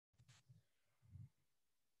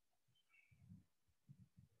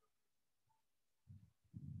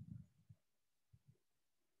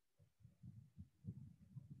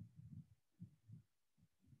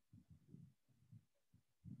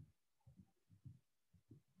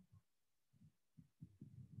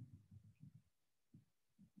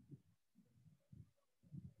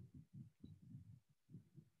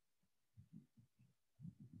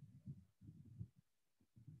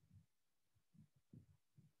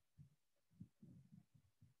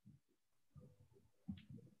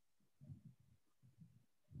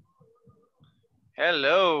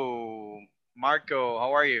Hello, Marco.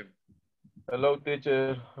 How are you? Hello,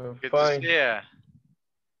 teacher. I'm Good to see fine. you.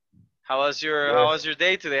 How Yes, was your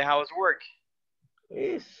day today? How was work?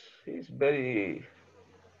 he's very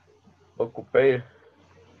occupied.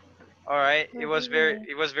 All right. It Good was very evening.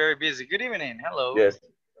 it was very busy. Good evening. Hello. Yes.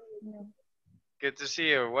 No. Good to see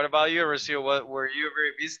you. What about you, Rocio? What were you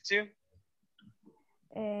very busy too?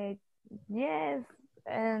 Uh, yes,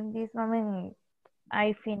 and this moment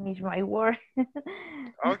I finish my work.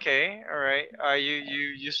 Okay. All right.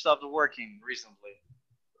 You stopped working recently.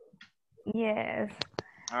 Yes,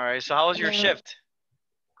 All right. So how was your uh, shift?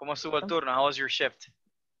 ¿Cómo estuvo el turno? How was your shift?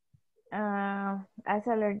 that's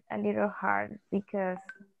a little hard because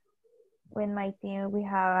with my team we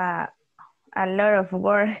have a lot of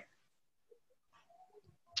work.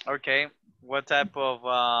 Okay. What type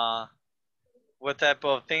of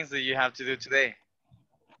things do you have to do today?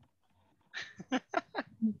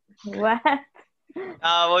 What?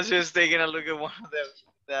 I was just taking a look at one of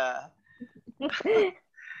the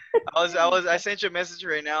I sent you a message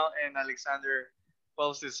right now and Alexander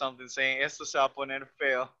posted something saying esto se va a poner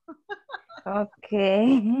feo.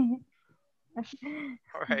 Okay.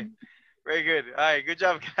 All right. Very good. All right, good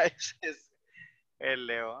job guys. Hey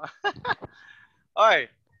Leo. All right.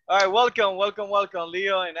 All right, welcome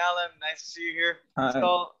Leo and Alan. Nice to see you here. Hi.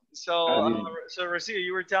 So Rocio,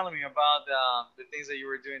 you were telling me about the things that you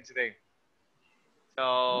were doing today.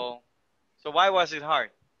 So why was it hard?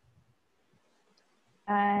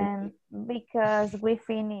 And because we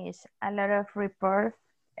finish a lot of reports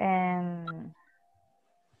and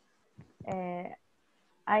uh,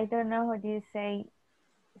 I don't know how do you say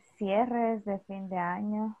cierres de fin de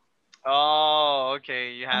año. Oh,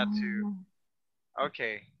 okay. You had to. Um,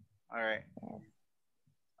 Okay. All right. yes.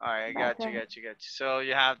 All right. I But got you. So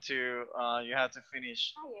you have to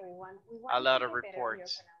finish a lot of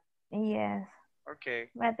reports. yes, Okay.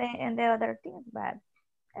 but and the other things, but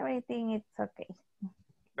everything it's okay.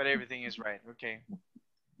 But everything is right. Okay.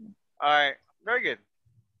 All right. Very good.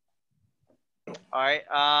 All right.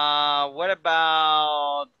 What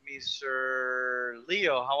about Mr.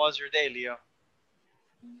 Leo? How was your day, Leo?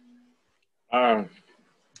 Um,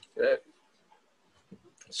 eh,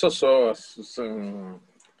 so,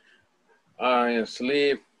 I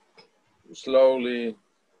sleep slowly.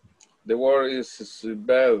 The work is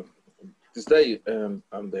bad this day, and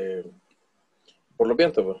por los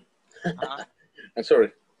vientos. Uh-huh. I'm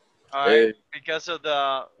sorry. All right. Eh, so,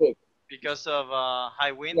 Because of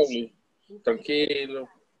high winds. slowly, tranquilo.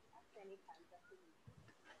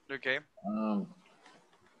 Okay. Um,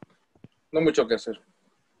 no mucho que hacer.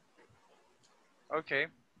 Okay.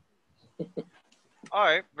 All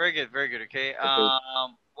right. Very good. Very good. Okay. Okay.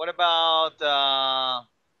 What about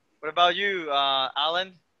you,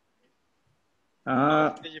 Alan? Uh,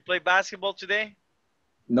 Did you play basketball today?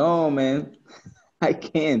 no, man, I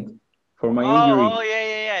can't for my Oh, injury.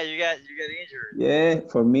 yeah. You got injured. Yeah,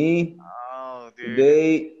 for me, Oh, dude.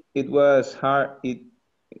 today it was hard.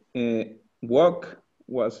 Walk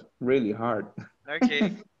was really hard.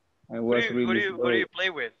 Okay. I was really Who do you slow. play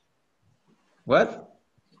with? What?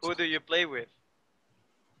 Who do you play with?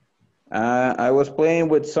 I was playing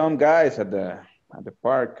with some guys at the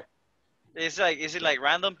park. Is it like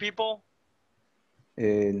random people?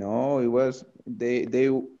 No, it was they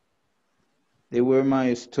were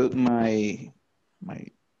my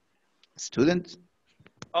students.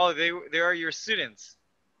 Oh, they are your students.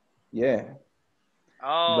 Yeah,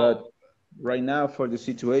 Oh, but right now for the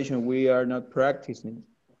situation we are not practicing.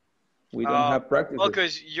 We don't uh, have well, practices.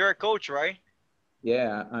 cause you're a coach, right?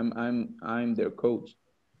 Yeah, I'm their coach.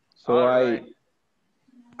 So All right.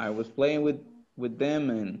 I was playing with them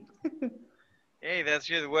and Hey, that's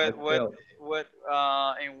good. I fell.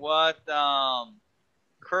 In what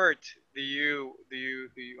court do you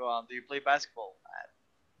play basketball at?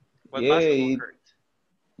 What Yeah, basketball court?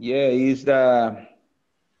 yeah,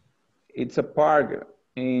 it's a park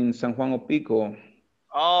in San Juan Opico.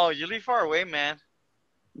 Oh, you live far away, man.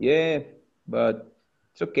 Yeah, but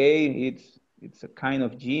it's okay. It's a kind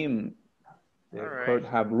of gym. All The right, court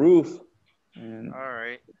have roof and all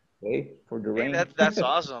right. okay for the Hey, rain. that's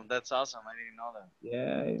awesome. That's awesome. I didn't know that.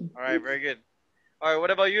 Yeah, All right, very good. All right,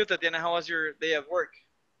 what about you, Tatiana? How was your day at work?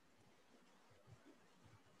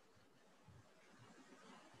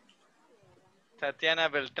 Tatiana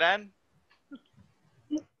Beltran.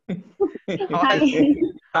 How Hi.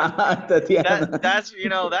 was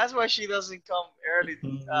Tatiana. that's why she doesn't come early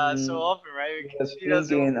so Mm, often, right? I Because was she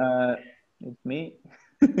doesn't. thinking, it's me.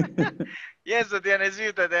 Yes, Tatiana, it's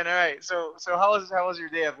you, Tatiana. All right. So how was your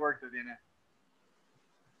day at work, Tatiana?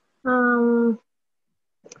 Um,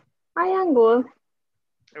 I am good.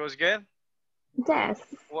 It was good. Yes.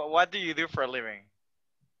 What do you do for a living?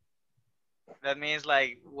 That means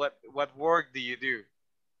like what work do you do?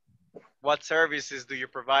 What services do you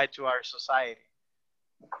provide to our society?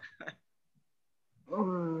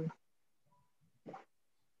 Mm,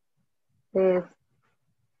 this,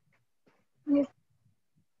 yes.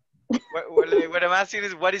 What I'm asking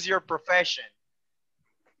is, what is your profession?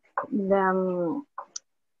 The,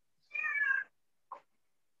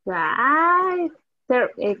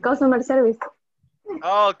 customer service.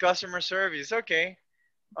 Oh, customer service. Okay.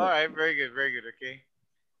 All right. Very good. Very good. Okay.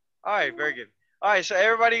 All right. Very good. All right. So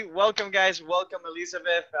everybody, welcome, guys. Welcome,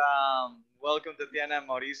 Elizabeth. Welcome, Tatiana,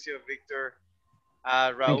 Mauricio, Victor,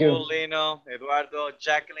 Thank you. Raul, Lino, Eduardo,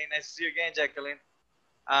 Jacqueline. Nice to see you again, Jacqueline.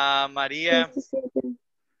 Maria. Nice to see you.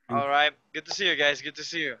 All right. Good to see you guys. Good to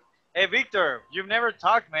see you. Hey, Victor, you've never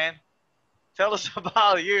talked, man. Tell us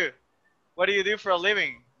about you. What do you do for a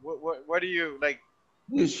living? What do you like?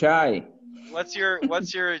 He's shy. What's your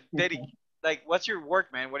what's your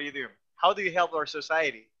work, man? What do you do? How do you help our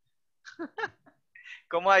society?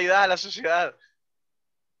 ¿Cómo ayudas a la sociedad?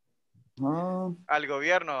 Al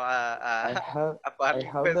gobierno I a pagar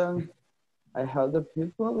help them. I help the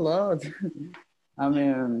people a lot. I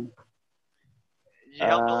mean, you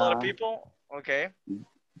help a lot of people? Okay.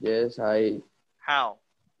 yes, How?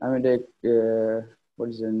 I mean, what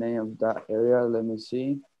is the name of that area? Let me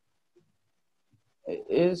see.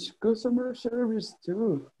 It's customer service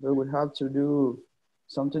too, but we have to do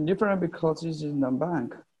something different because it's in a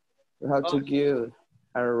bank. We have to give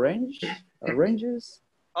arranges.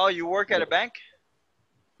 Oh, you work at a bank?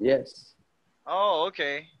 Yes. Oh,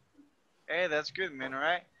 okay. Hey, that's good, man, all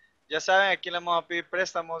right? Ya saben, aquí le vamos a pedir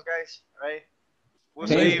préstamos, guys, right?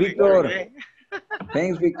 Thanks, Victor. Okay?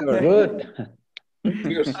 Thanks, Victor. Good.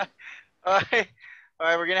 Cheers. All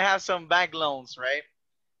right, we're gonna have some bank loans, right?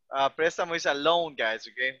 Préstamo is a loan, guys,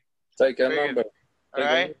 okay? Take a Very number.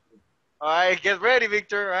 good. All right, get ready,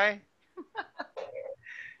 Victor, right?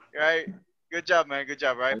 Right, good job, man, good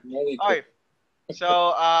job, right? All right,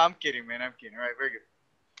 so I'm kidding, man, I'm kidding, all right, very good.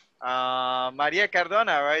 Maria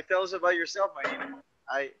Cardona, right? Tell us about yourself, Marina.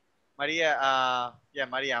 Maria,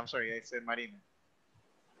 I'm sorry, I said Marina.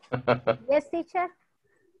 Yes, teacher.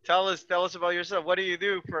 Tell us about yourself. What do you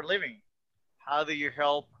do for a living? How do you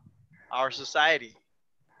help our society?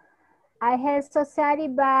 I help society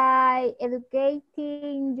by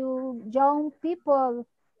educating you young people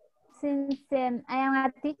since I am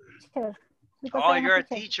a teacher. Because Oh, I am you're a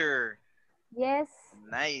teacher. teacher. Yes.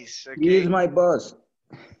 Nice. Okay. He is my boss.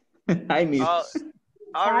 I miss.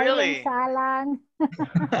 Oh, really? Alan.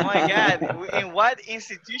 Oh my God. In what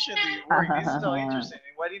institution do you work? This is so interesting.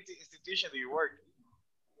 In what institution do you work?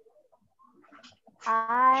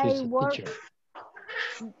 I work.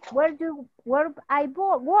 Where I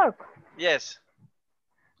work? Yes.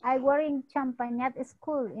 I work in Champagnat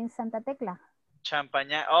School in Santa Tecla.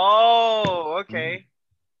 Champagnat. Oh, okay.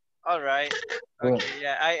 All right. Okay.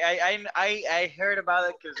 Yeah. I heard about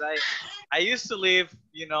it because I used to live,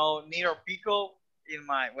 near Pico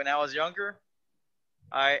when I was younger.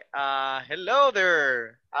 Hello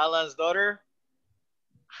there, Alan's daughter.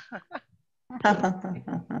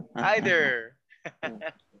 Hi there.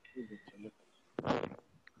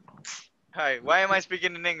 Hi. Why am I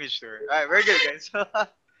speaking in English to her? All right. Very good, guys.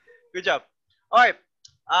 Good job. All right.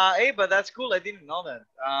 Hey, but that's cool. I didn't know that.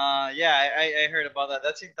 Yeah, I heard about that.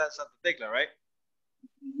 That's in Santa Tecla, right?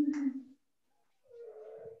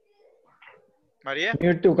 Maria?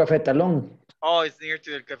 Near to Cafetalón. Oh, it's near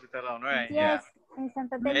to El Cafetalón, right? Yes, Yeah. in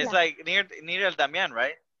Santa Tecla. It's like near El Damián,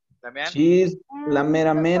 right? Damián? She's la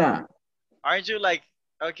mera mera. Aren't you like,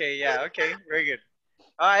 okay, yeah, okay, very good.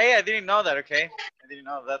 Hey, I didn't know that, okay? I didn't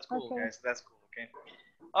know. That's cool, okay. Guys. That's cool, okay?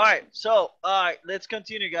 All right, so, let's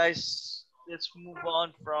continue, guys. Let's move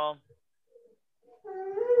on from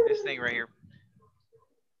this thing right here.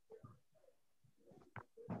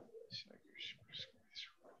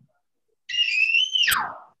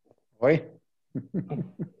 Oi.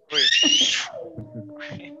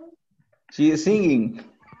 She is singing.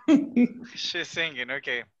 She's singing,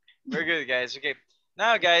 okay. Very good, guys. Okay.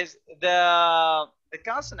 Now, guys, the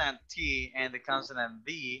consonant T and the consonant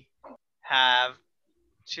V have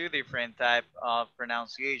two different type of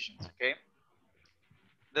pronunciations, okay?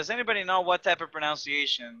 Does anybody know what type of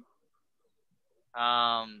pronunciation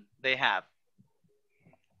they have?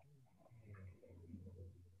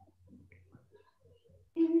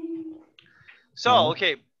 So,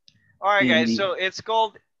 okay. All right, guys. So it's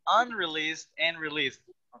called unreleased and released.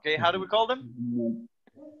 Okay, how do we call them?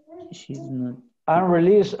 She's not.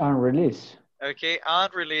 Unreleased. Okay,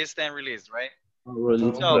 unreleased and released, right?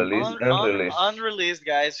 Unreleased. So unreleased,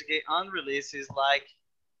 guys. Okay, unreleased is like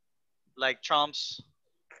like Trump's,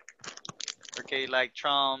 okay, like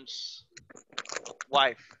Trump's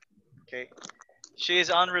wife, okay? She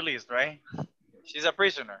is unreleased, right? She's a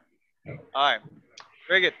prisoner. All right,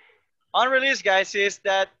 very good. Unreleased, guys, is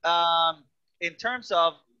that in terms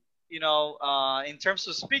of, in terms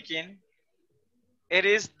of speaking, it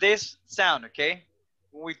is this sound, okay?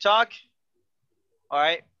 When we talk, all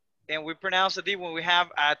right, and we pronounce a D when we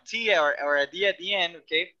have a T or a D at the end,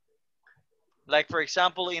 okay? Like, for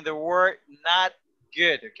example, in the word not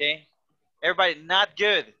good, okay? Everybody, not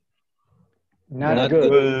good. Not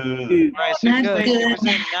good. All right, so Not good.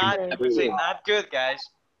 if we say not good, guys,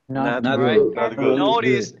 Not all right? good. Not good.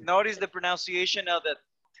 Notice the pronunciation of the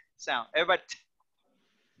sound. Everybody,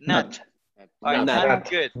 not. All right, not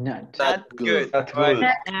good. Not. Not good. Not All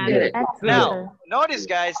right. good. Good. Now, notice,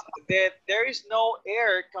 guys, that there is no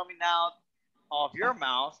air coming out of your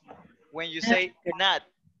mouth when you say not.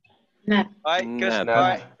 Not. All right, because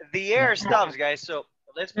Not. the air stops, guys. So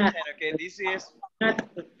let's Not. pretend, okay, Not.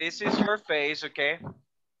 this is your face, okay?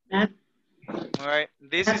 Not. All right,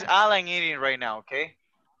 this is Alan eating right now, okay?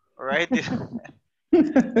 All right,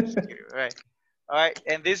 right. All right,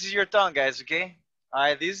 and this is your tongue, guys, okay? All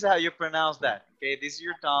right, this is how you pronounce that, okay? This is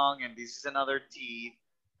your tongue, and this is another teeth,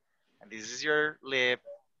 and this is your lip,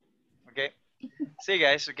 okay? See,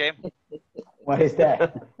 guys, okay? What is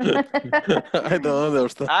that? I don't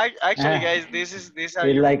understand. Actually, guys, this is how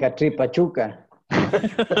It's you. like a tripachuca.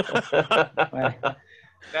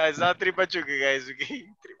 No, it's not tripachuca, guys, okay?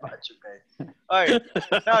 Tripachuca. All right,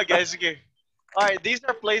 now, guys, okay. All right, these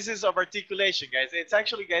are places of articulation, guys. It's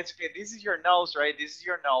actually, guys, okay, this is your nose, right? This is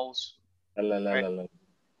your nose. Right?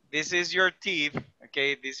 This is your teeth,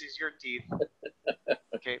 okay? This is your teeth,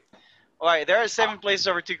 okay? All right, there are 7 places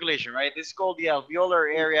of articulation, right? This is called the alveolar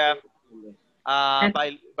area,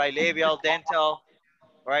 bilabial, dental, all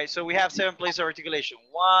right? So we have 7 places of articulation.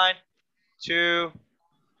 1, 2,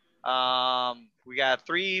 we got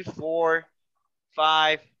 3, 4,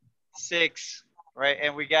 5, 6, right?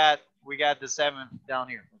 And we got the 7th down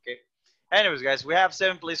here, okay? Anyways, guys, we have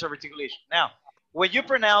 7 places of articulation. Now, when you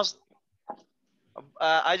pronounce,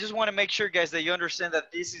 I just want to make sure, guys, that you understand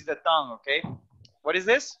that this is the tongue, okay? What is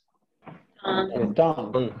this? The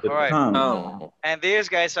tongue. All right. Oh. And these,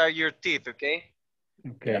 guys, are your teeth, okay?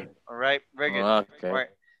 Okay. All right, very good. Okay. All right.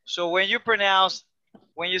 So when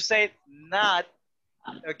you say not,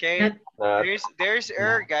 okay, Not. there's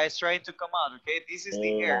air, guys, trying to come out, okay? This is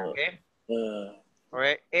the air, okay? All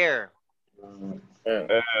right, air.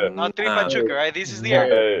 Not tripachuca, right? This is the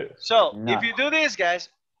air. So if you do this, guys,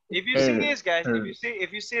 if you see this, guys,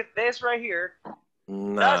 if you see this right here,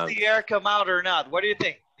 does the air come out or not? What do you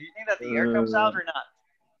think? Do you think that the air comes out or not?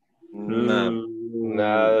 No.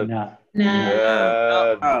 Not.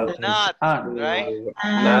 No. Not, right?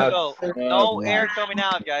 So, no air coming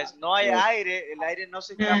out, guys. No hay aire. El aire no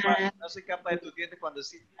se escapa de tus dientes cuando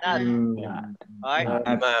decís not. All right?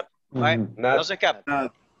 Not. All right? No se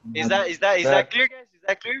escapa. Is that clear, guys? Is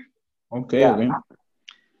that clear? Okay, okay.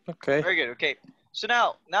 Okay. Very good. Okay. So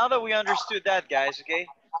now that we understood that, guys, okay?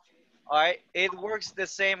 All right, it works the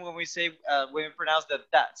same when we say when we pronounce the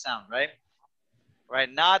that sound, right?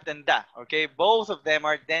 Right, not and that. Okay, both of them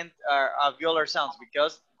are alveolar sounds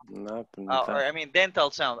because, Not.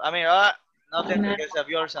 dental sounds. I mean, not dental, guys,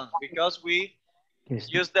 alveolar sounds because we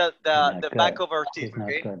use the back of our teeth.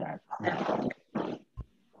 Okay.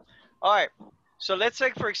 All right. So let's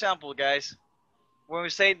take, for example, guys, when we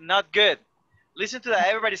say not good, listen to that.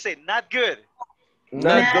 Everybody say not good.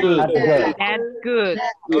 Not good. Not good. That's good.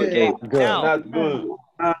 Okay. Good. Now, Not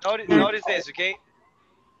good. notice this, okay?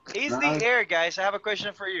 Is the air, guys, I have a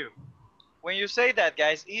question for you. When you say that,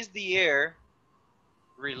 guys, is the air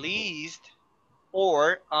released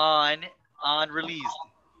or unreleased?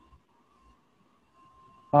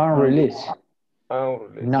 Unreleased.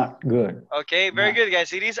 Unreleased. Not good. Okay, very good,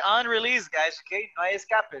 guys. It is unreleased, guys, okay? No hay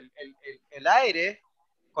escape. El aire,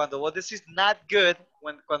 cuando vos decís not good,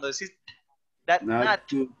 cuando decís that not,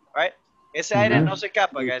 right? Ese aire no se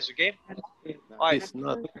escapa, guys, okay? All right. It's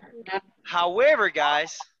not. However,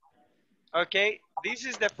 guys, okay, this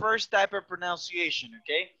is the first type of pronunciation,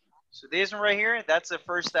 okay? So this one right here, that's the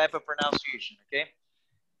first type of pronunciation, okay?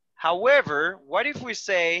 However, what if we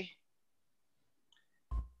say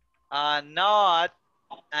not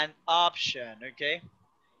an option, okay?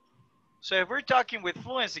 So if we're talking with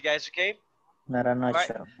fluency, guys, okay? Not an Right?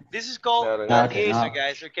 option. This is called Not a an liaison, option.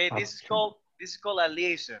 guys, okay? This is called a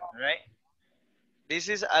liaison, all right? This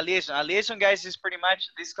is a liaison. A liaison, guys, is pretty much,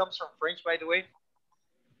 this comes from French, by the way.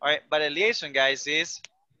 All right, but a liaison, guys, is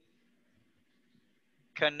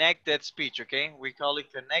connected speech, okay? We call it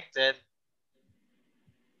connected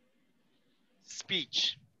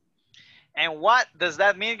speech. And what does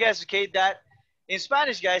that mean, guys? Okay, that in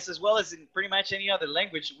Spanish, guys, as well as in pretty much any other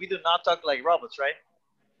language, we do not talk like robots, right?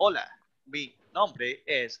 Hola, mi nombre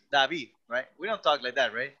es David, right? We don't talk like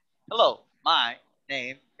that, right? Hello, my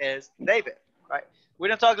name is David, right? We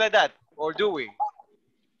don't talk like that, or do we?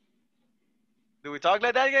 Do we talk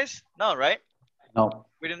like that, guys? No, right? No.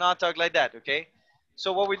 We do not talk like that, okay?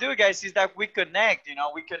 So what we do, guys, is that we connect,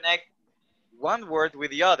 we connect one word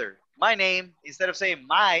with the other. My name, instead of saying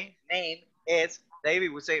my name is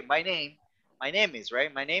David, we say my name is,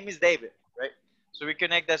 right? My name is David, right? So we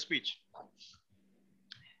connect that speech.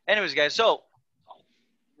 Anyways, guys, so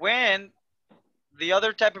when the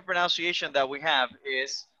other type of pronunciation that we have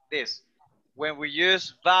is this. When we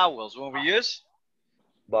use vowels,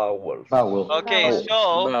 Vowels. Okay,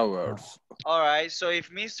 so, Vowels. all right, so if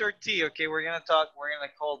Mr. T, okay, we're gonna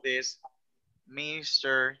call this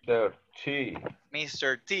Mr. T.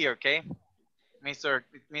 Mr. T, okay? Mr.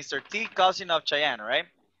 T, cousin of Cheyenne, right?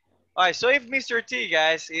 All right, so if Mr. T,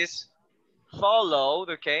 guys, is followed,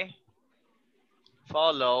 okay?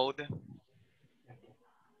 Followed,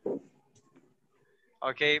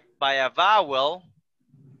 okay, by a vowel.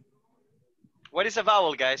 What is a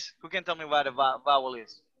vowel, guys? Who can tell me what a vowel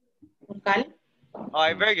is? Vocal. All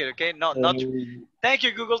right, very good, okay? No, not, thank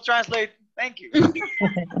you, Google Translate. Thank you.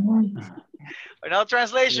 No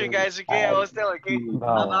translation, guys, okay? I was telling, okay? A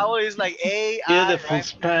vowel is like A, I, Beautiful right?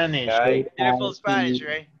 Spanish. Beautiful Spanish,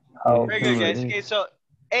 right? Very good, guys. Okay, so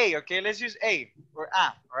A, okay, let's use A or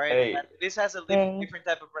A, all right? A. This has a different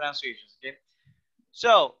type of pronunciations, okay?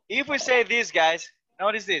 So if we say this, guys,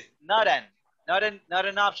 notice this, not an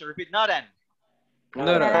option. Repeat, not an. Not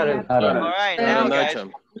an All right, now, guys.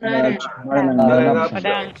 Not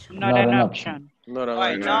an option. Not All an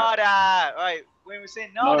right, option. not a. All right, when we say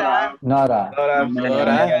not a, Nora.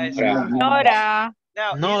 guys. Nora.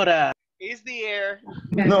 Now, Nora. is the air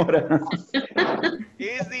Nora.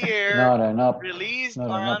 released not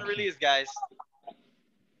or an option. unreleased, guys?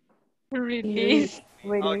 Release.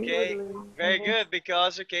 Okay, very good,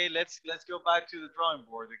 because okay, let's go back to the drawing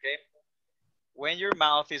board, okay? When your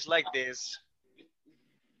mouth is like this,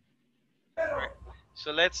 right?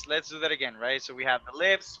 So let's do that again, right? So we have the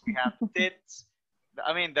lips, we have the tits,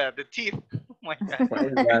 the teeth. Oh my God.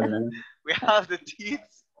 We have the teeth,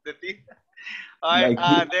 All right,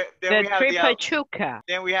 then we have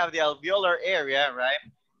then we have the alveolar area, right?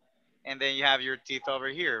 And then you have your teeth over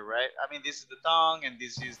here, right? This is the tongue, and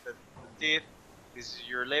this is the teeth. This is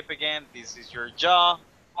your lip again. This is your jaw.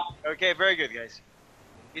 Okay, very good, guys.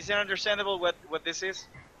 Is it understandable what this is?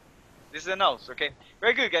 This is the nose, okay?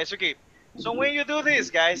 Very good, guys, okay. So when you do this,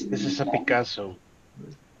 guys. This is a Picasso.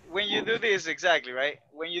 When you do this, exactly, right?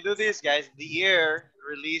 When you do this, guys, the air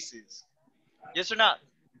releases. Yes or not?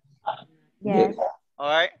 Yes. All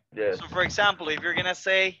right? Yes. So, for example, if you're going to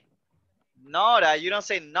say nota, you don't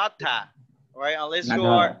say nota, all right? Unless you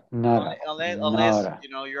are, unless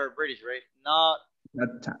you're British, right? Not.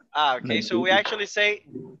 Okay, so we actually say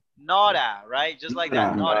nota, right? Just like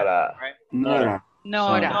that, nota, right?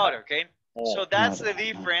 Nota, okay? So that's the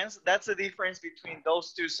difference. That's the difference between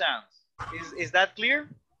those two sounds. Is that clear?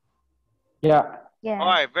 Yeah. All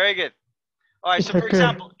right, very good. All right, so for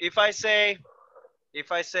example, if I say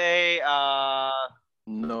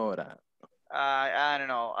Nora. I don't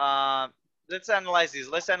know. Let's analyze this.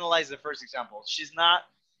 Let's analyze the first example. She's not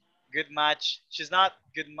good at math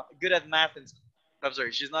and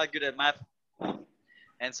she's not good at math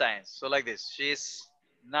and science. So like this, she's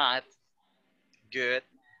not good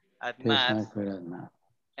at math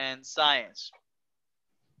and science.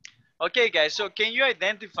 Okay, guys. So can you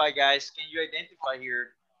identify, guys? Can you identify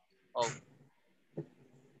here? Oh,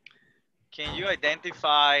 can you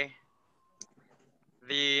identify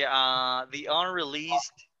the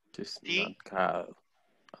unreleased T?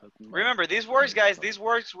 Remember, this works, guys. This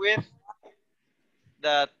works with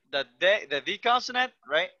the D consonant,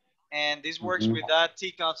 right? And this works with that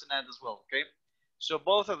T consonant as well. Okay, so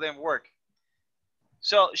both of them work.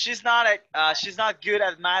 So she's not good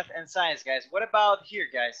at math and science, guys. What about here,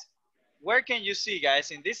 guys? Where can you see,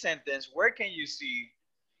 guys, in this sentence? Where can you see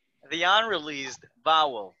the unreleased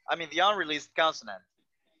vowel? The unreleased consonant.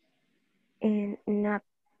 Not.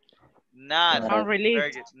 Unreleased.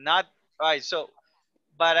 Very good. Not. All right. So,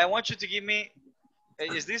 but I want you to give me.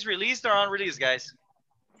 Is this released or unreleased, guys?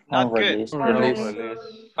 Not good.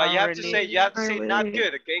 But you have to say not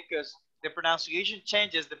good, okay? Because the pronunciation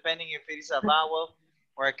changes depending if it is a vowel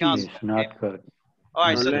or a consonant. It's not good. All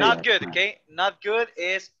right, so not good, okay? Not good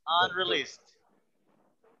is unreleased.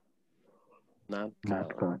 Not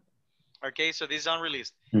good. Okay, so this is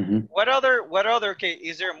unreleased. What other, okay,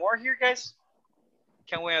 is there more here, guys?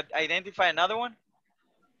 Can we identify another one?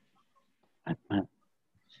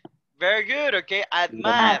 Very good. Okay, at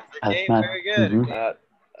math. Okay, math. very good. Mhm. Okay,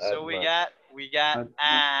 so we got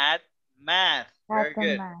at math. Very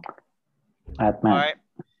good. At All math. right.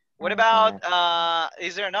 What about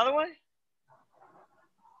is there another one?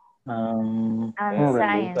 And And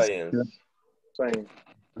science. science.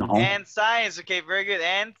 No. And science. Okay, very good.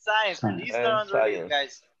 And science. Science. Released or And unreleased, science.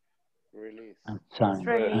 guys? Release. And science.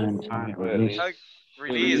 Release. And Release. Okay,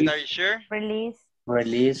 released. Are you sure? Release.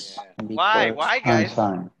 Release. Why? Because Why, And guys?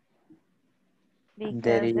 science. Because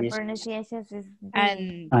there the is pronunciation is D.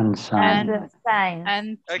 And And science.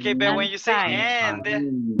 science. Okay, but when you say and,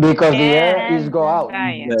 Because the air is And go out.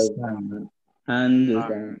 And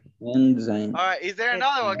sign. all right. Is there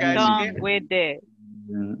another one, guys? Okay. With the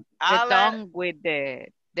Alan. with the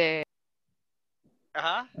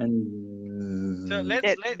Uh-huh. And So let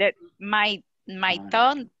my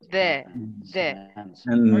tongue the and okay,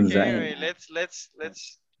 sign. wait, let's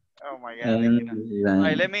oh my god. And All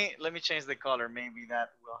right, sign. let me change the color. Maybe that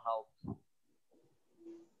will help.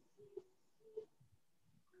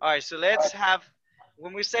 All right, so let's have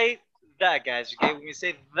when we say the, guys, okay? When we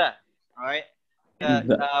say the, all right?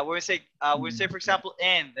 When we say for example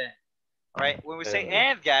and, all right? When we say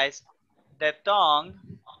and, guys, the tongue,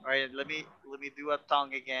 all right, let me do a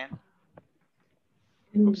tongue again.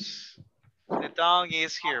 Oops. The tongue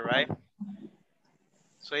is here, right?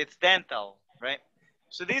 So it's dental, right?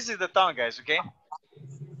 So this is the tongue, guys, okay?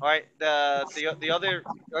 All right, the other,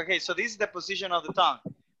 okay, so this is the position of the tongue.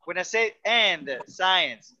 When I say and,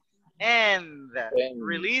 science, and,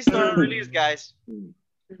 released or unreleased, guys?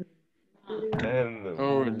 And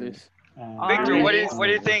Unreleased. Victor, what do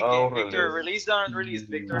you think? Unreleased. Victor, released or unreleased,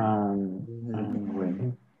 Victor?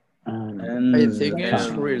 I think it's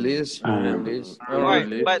release. Release. All right,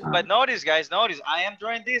 Unreleased. but notice, guys, notice, I am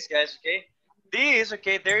drawing this, guys, okay? This,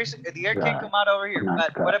 okay, the air can come out over here.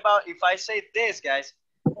 But what about if I say this, guys?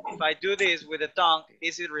 If I do this with the tongue,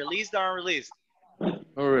 is it released or unreleased?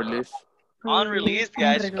 Unreleased. Unreleased,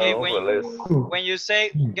 guys, okay? Unreleased. When you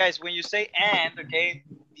say, guys, when you say and, okay,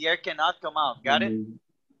 the air cannot come out. Got it?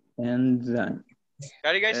 And sign.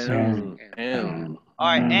 Got it, guys? And. All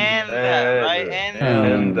right, and, right?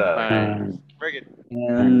 And, very good.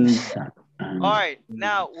 And All right,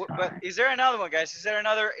 now, but is there another one, guys? Is there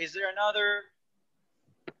another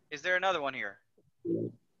one here?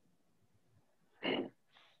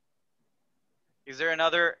 Is there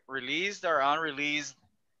another released or unreleased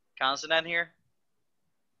consonant here?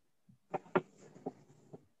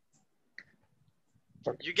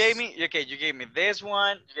 You gave me, okay, you gave me this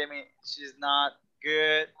one. You gave me, she's not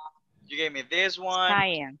good. You gave me this one.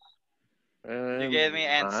 science. You gave me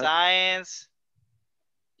and science.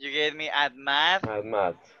 You gave me at math. And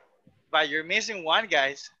math. But you're missing one,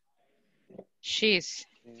 guys. She's.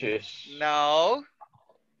 Cheese. No.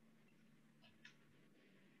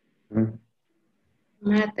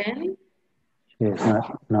 Maten. She's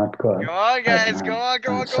not good. Come on, guys. Come on. And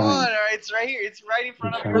All science. right, it's right here. It's right in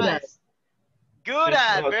front of And your science. eyes. Good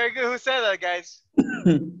at. Very good. Who said that, guys?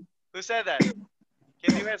 Who said that?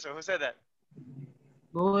 ¿Quién dijo eso? Who said that?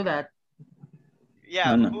 Good at.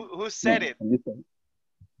 Yeah, Ana. who said it?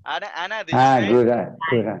 Anna, did you say it? Good at.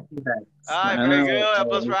 All right, very good.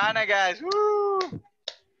 Applause for Anna, guys. Woo!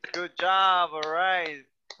 Good job. All right.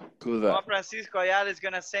 Good. Juan Francisco Ayala is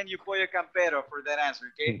going to send you Pollo Campero for that answer,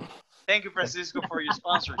 okay? Thank you, Francisco, for your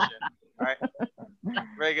sponsorship. All right.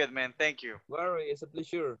 Very good, man. Thank you. Worry, it's a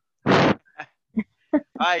pleasure.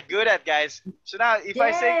 All right, good at, guys. So now if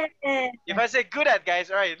I say good at, guys,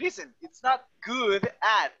 all right, listen, it's not good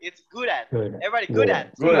at, it's good at. Good. Everybody, good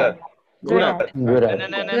at. Good at. Good at. No.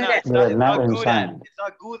 It's not good at. It's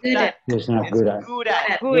not good at. It's not It's good at. good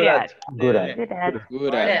at. Good at. Good at.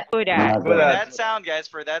 Good at. Good For at. that sound, guys,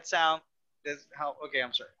 for that sound, that's how, okay,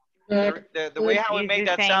 I'm sorry. The way how we make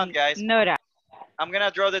that sound, guys, Nora. I'm going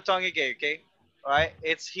to draw the tongue again, okay? All right,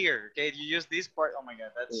 it's here, okay? You use this part. Oh my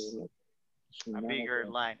God, that's a bigger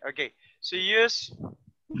line. Okay, so you use,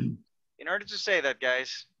 in order to say that,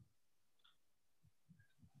 guys,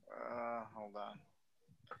 hold on.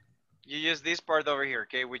 You use this part over here,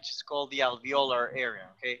 okay, which is called the alveolar area,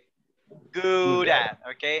 okay? Good at,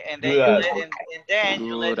 okay? And then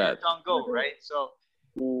you let your tongue go, right? So,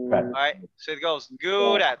 all right, so it goes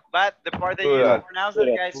good at, but the part that you use to pronounce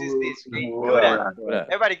it, guys, is this, okay? Good at.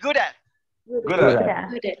 Everybody, good at. Good at.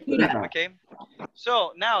 Good at. Okay,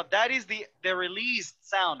 so now that is the released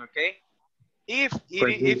sound, okay? If you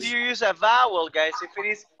use a vowel, guys,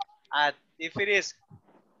 if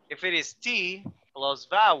it is T plus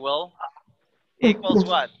vowel equals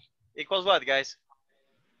what? Equals what, guys?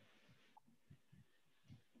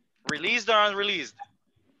 Released or unreleased?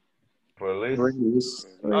 Release.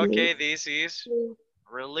 Okay, this is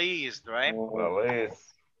released, right?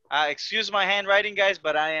 Excuse my handwriting, guys,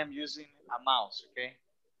 but I am using a mouse, okay?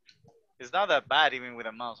 It's not that bad even with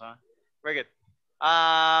a mouse, huh? Very good.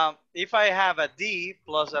 If I have a D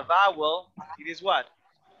plus a vowel, it is what?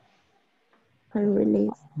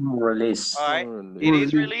 Release. All right. It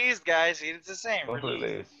is released, guys. It is the same.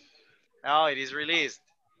 Released. No, it is released.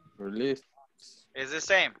 Released. It's the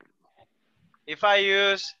same. If I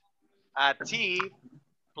use a T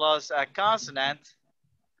plus a consonant,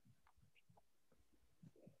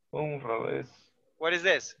 what is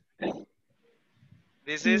this?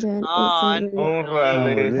 This is Unreleased.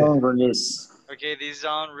 Okay, this is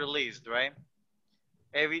unreleased, right?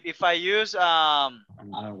 If I use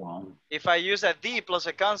a D plus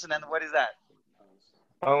a consonant, what is that?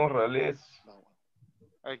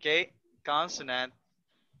 Okay, consonant.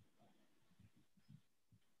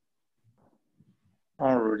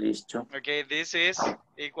 Unreleased. Okay, this is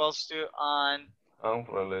equals to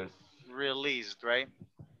unreleased, right?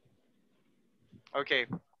 Okay.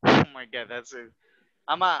 Oh my God, that's it.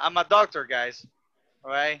 I'm a doctor, guys. All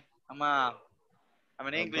right. I'm an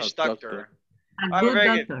English doctor. A good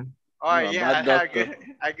doctor. All right, yeah, doctor.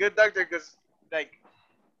 a good doctor, because like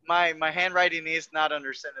my handwriting is not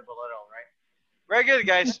understandable at all, right? Very good,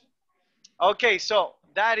 guys. Okay, so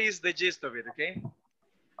that is the gist of it. Okay.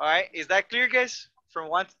 All right, is that clear, guys? From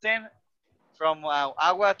 1 to 10, from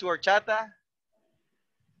agua to horchata.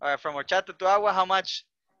 All right, from horchata to agua, how much?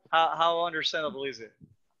 How understandable is it?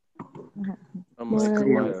 The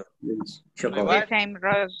same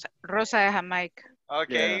Rosa de Jamaica.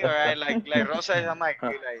 Okay, Yeah. all right, like Rosa de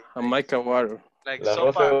Jamaica, Jamaica water. like La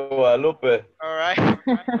sopa. Rosa de Guadalupe. All right, all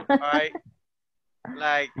right,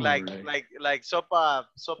 like sopa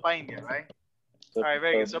India, right? All right,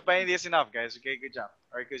 very good. Sopa India is enough, guys. Okay, good job.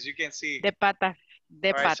 All right, because you can see. De pata.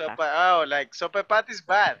 De All right, pata. sopa. Oh, like sopa pat is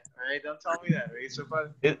bad. All right, don't tell me that. Right,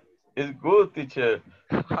 sopa. It's good, teacher.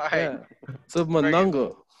 All right. Yeah.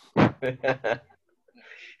 Submonongo.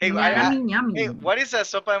 Hey, Yummy, yummy. hey, what is a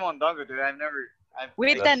sopa de mondongo, dude?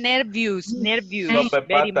 With the nervous. Sopa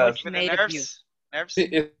Very patas. much With the nervous. nerves?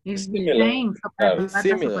 It's similar. It's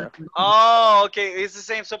similar. Oh, okay. It's the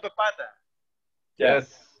same sopa pata.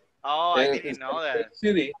 Yes. Oh, I didn't know that.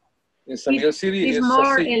 City. In San Miguel City, It's it's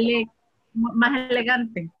more así. más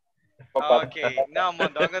elegante. Okay. No,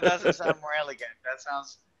 mondongo doesn't sound more elegant. That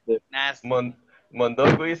sounds nasty.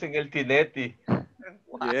 Mondongo is en el tineti.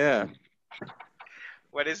 Yeah.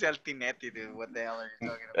 What is el tineti, dude? What the hell are you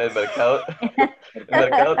talking El about?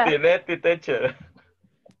 mercado tineti, teacher.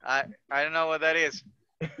 I don't know what that is.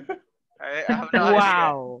 I have no idea.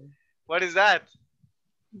 Wow. What is that?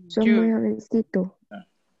 You-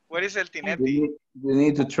 What is el tineti? You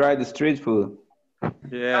need to try the street food.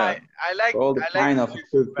 Yeah. I like All the kind of street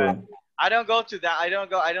street but food. I don't go to that. I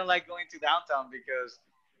don't like going to downtown because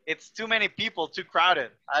it's too many people, too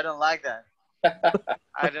crowded. I don't like that.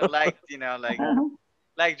 I don't like,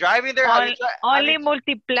 like driving there. Only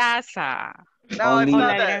multiplaza. No, it's Only-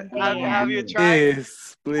 not that. Have you tried?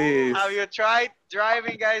 Yes, please. Have you tried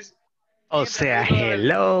driving, guys? O sea,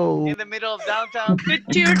 hello. In the middle of downtown.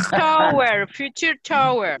 Future tower. Future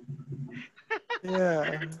tower.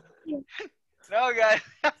 Yeah. No, guys.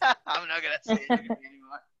 I'm not gonna say it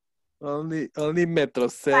anymore. Only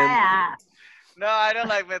Metrocentro. No, I don't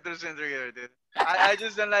like Metro Centro either, dude. I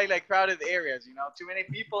just don't like crowded areas. Too many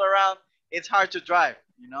people around. It's hard to drive.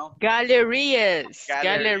 Galleries.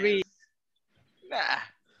 Galleries. Nah.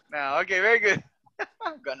 No. Okay. Very good.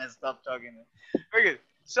 I'm gonna stop talking. Very good.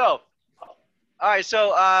 So, all right.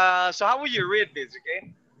 So how would you read this?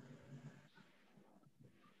 Okay.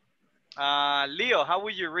 Leo, how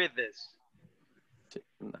would you read this?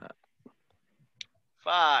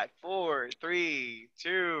 5, 4, 3,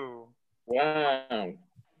 2. Wow.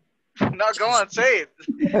 No, go on, say it.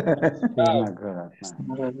 Oh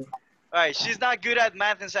All right, she's not good at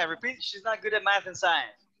math and science. Repeat, she's not good at math and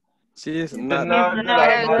science. She is not not good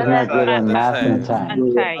at math and science.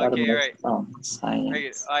 Okay, right. Very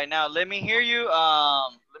good. All right, now let me hear you.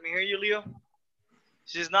 Leo.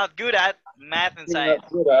 She's not good at math and science.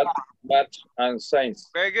 Good at math and science.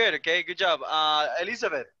 Very good. Okay, good job.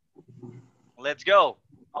 Elizabeth, let's go.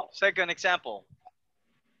 Second example.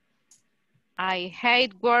 I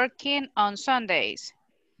hate working on Sundays.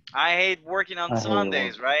 I hate working on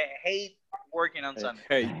Sundays, right? Hate working on Sundays.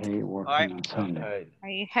 Hey. All right.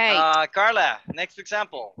 I hate. Carla, next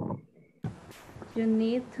example. You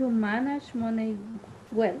need to manage money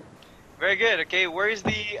well. Very good. Okay, where's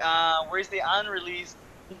the unreleased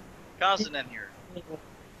consonant here?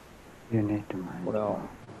 You need to manage.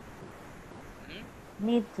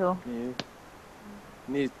 Need to.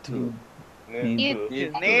 Need to.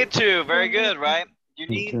 Need to. Very good, right? You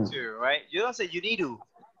need to, right? You don't say you need to.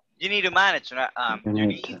 You need to manage. You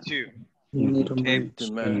need to. You need to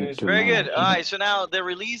To manage. Very good. All right. So now the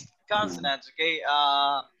released consonants. Okay.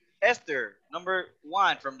 Esther, number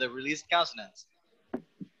 1 from the released consonants.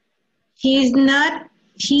 He's not a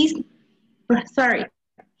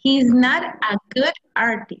good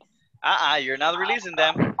artist. You're not releasing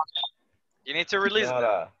them. You need to release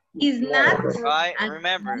them. He's not Right. a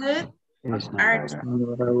Remember. good artist.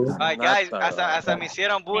 All right, guys. Hasta me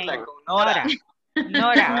hicieron burla con Nora.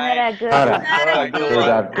 Nora. Right. Not a good Nora, Good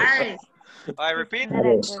Nora, artist. All right. Repeat. Not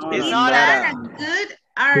a He's good not a. Good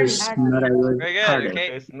artist. Very good.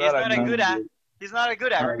 Okay. He's not a good at. He's not a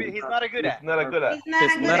good at. Repeat. He's not a good at. Not a good at. He's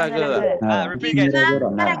not a good at. Repeat, guys.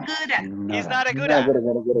 Not a good at. He's not a good at.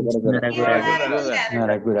 Not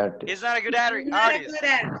a good artist. He's not a good at. Not a good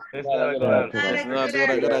at. It's not a good at.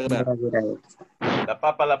 It's not good. La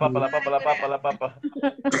papa, la papa, la papa, la papa, la papa.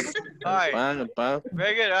 All right. Pan.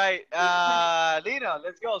 Very good. All right. Lino,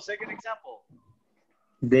 let's go. Second example.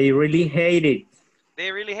 They really hate it.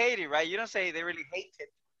 They really hate it, right? You don't say they really hate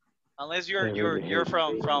it, unless you're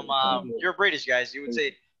from you're British, guys. You would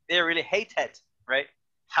say they really hate it, right?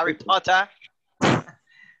 Harry Potter.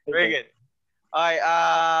 Very good. All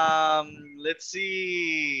right. Let's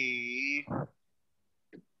see.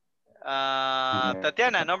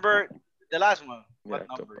 Tatiana, the last one. What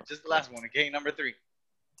number? Just the last one. Okay, number 3.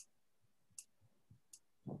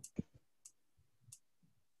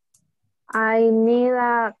 I need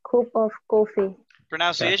a cup of coffee.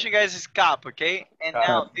 Pronunciation, guys, is cup, okay? And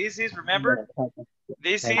now this is, remember,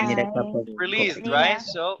 this is released, right?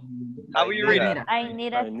 So how will you read it? I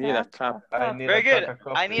need a cup. Very good.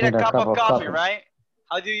 I need a cup of coffee, right?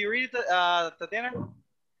 How do you read it, Tatiana?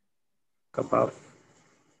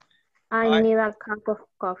 I need a cup of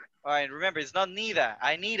coffee. All right, remember, it's not neither.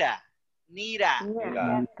 I need a. I need a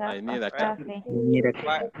cup.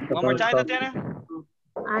 Right. One more time, Tatiana.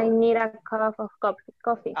 I need a cup of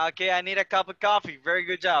coffee. Okay, I need a cup of coffee. Very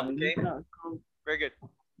good job, okay? Very good.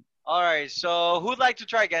 All right, so who'd like to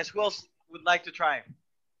try, guys? Who else would like to try?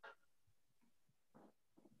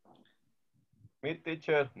 Me,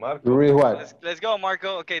 teacher, Marco. You read what? Let's go,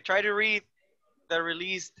 Marco. Okay, try to read the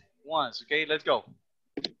released ones, okay? Let's go.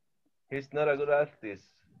 He's not a good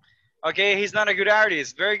artist. Okay, he's not a good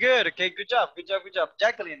artist. Very good. Okay, good job.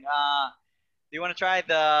 Jacqueline, do you want to try it?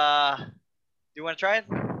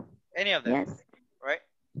 Any of them? Yes. Right?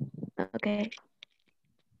 Okay.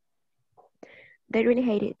 They really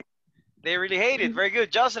hate it. They really hate it. Very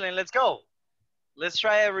good. Jocelyn, let's go. Let's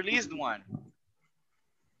try a released one.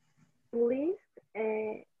 Please,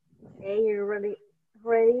 they really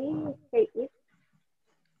hate it.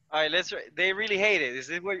 All right, let's try. They really hate it. Is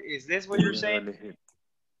this what you're saying?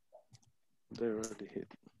 They really hate it.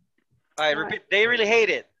 All right, repeat. They really hate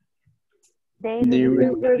it. They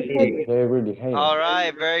really hate it. All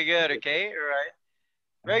right, very good. Okay, all right.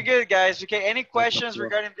 Very good, guys. Okay, any questions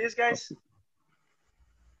regarding this, guys?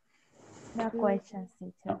 No questions,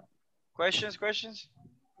 teacher. Questions?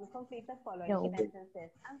 You complete the following No.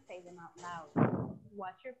 sentences and say them out loud.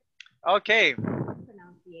 What's your Okay.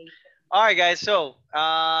 pronunciation? All right, guys. So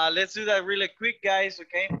let's do that really quick, guys.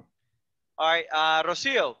 Okay. All right,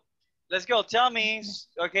 Rocio, let's go. Tell me.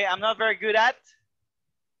 Okay, I'm not very good at.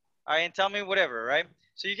 All right, and tell me whatever, right?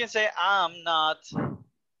 So you can say I'm not.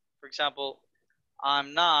 For example,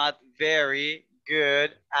 I'm not very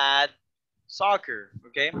good at soccer.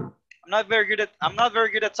 Okay. I'm not very good at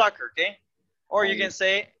soccer. Okay. Or you can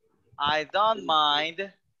say I don't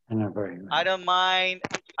mind. I don't mind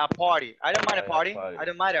a party. I don't mind a party. I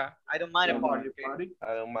don't mind a party. Okay.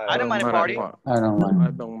 I don't mind a party. All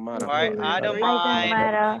right. I don't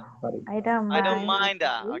mind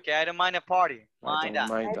that. Okay. I don't mind a party. Mind that.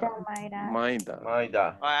 All right.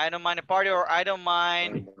 I don't mind a party, or I don't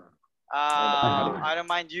mind. I don't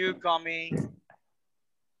mind you coming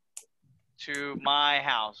to my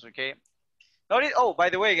house. Okay. Notice. Oh, by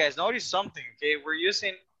the way, guys, notice something. Okay, we're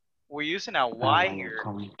using a Y here.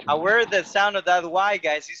 Where the sound of that Y,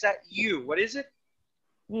 guys, is that U. What is it?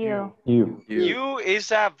 You. U is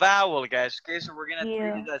a vowel, guys. Okay, so we're gonna treat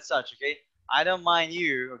it as such. Okay. I don't mind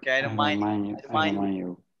you. Okay. I don't mind you.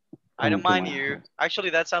 I don't mind you. Actually,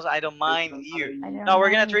 that sounds. I don't mind you. No, we're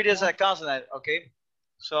gonna treat it as a consonant. Okay.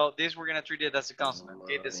 So this we're gonna treat it as a consonant.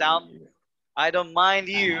 Okay. The sound. I don't mind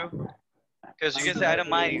you. Because you can say I don't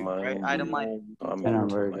mind you, right? I don't mind. All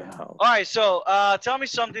right, so tell me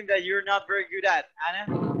something that you're not very good at, Anna.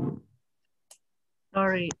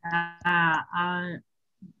 Sorry,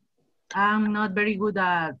 I'm not very good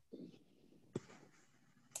at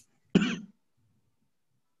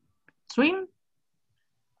swim.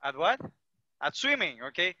 At what? At swimming,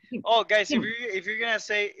 okay? Oh, guys, if you're gonna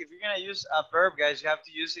use a verb, guys, you have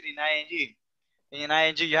to use it in ing. In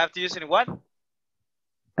ing, you have to use it in what?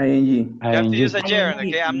 ING. You have to use a gerund,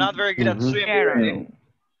 okay? I'm not very good at swimming. Okay?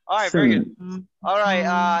 All right, very good. All right,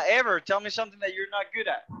 Ever, tell me something that you're not good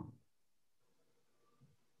at.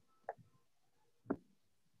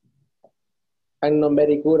 I'm not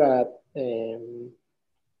very good at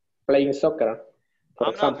playing soccer.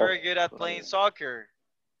 I'm not very good at playing soccer.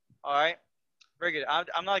 All right, very good.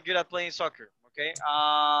 I'm not good at playing soccer. Okay.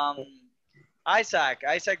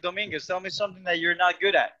 Isaac Dominguez, tell me something that you're not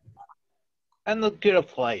good at. I'm not good at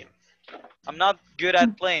playing. I'm not good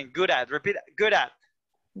at playing. Good at. Repeat. Good at.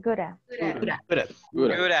 Good at.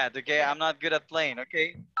 Good at. Okay. I'm not good at playing.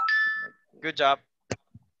 Okay. Good job.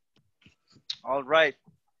 All right.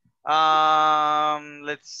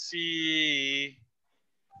 Let's see.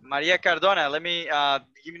 Maria Cardona. Let me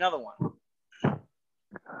give me another one.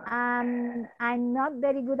 I'm not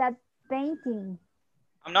very good at painting.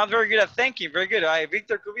 I'm not very good at thinking. Very good. All right,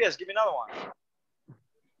 Victor Cubillas, give me another one.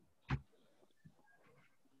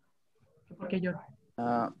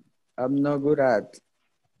 I'm not good at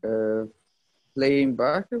playing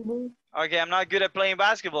basketball. Okay, I'm not good at playing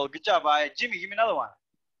basketball. Good job. Jimmy, give me another one.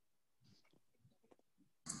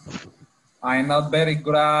 I'm not very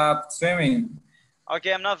good at swimming.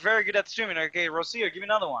 Okay, I'm not very good at swimming. Okay, Rocio, give me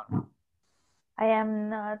another one. I am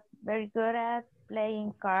not very good at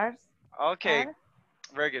playing cards. Okay,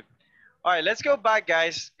 very good. All right, let's go back,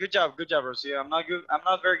 guys. Good job, Rocio. I'm not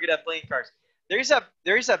very good at playing cards. There is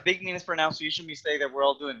a big mispronunciation mistake that we're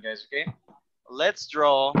all doing, guys. Okay, let's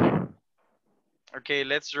draw. Okay,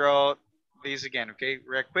 let's draw these again. Okay,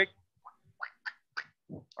 real quick.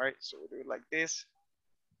 All right, so we'll do it like this.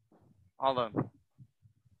 Hold on.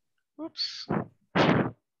 Oops.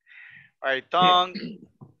 All right, tongue.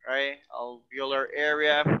 All right, alveolar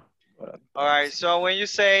area. All right, so when you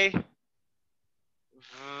say,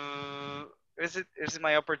 is it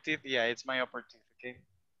my upper teeth? Yeah, it's my upper teeth. Okay,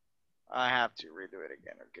 I have to redo it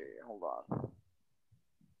again. Okay, hold on.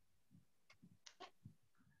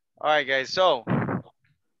 All right, guys. So,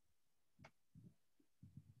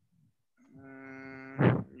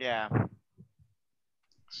 yeah.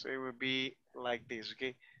 So it would be like this.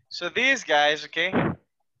 Okay. So these guys. Okay.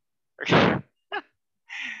 Okay.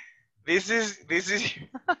 This is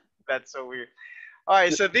that's so weird. All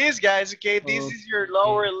right, so these guys, okay, this is your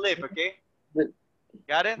lower lip, okay?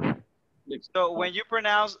 Got it? So when you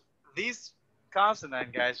pronounce this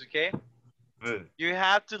consonant, guys, okay, you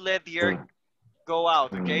have to let the air go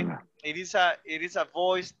out, okay? It is a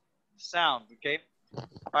voiced sound, okay?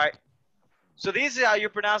 All right. So this is how you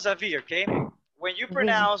pronounce a V, okay? When you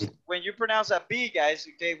pronounce a B, guys,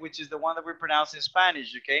 okay, which is the one that we pronounce in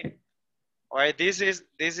Spanish, okay? All right, this is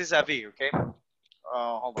a V, okay?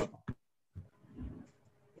 Hold on.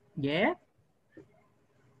 Yeah.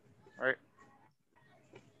 All right.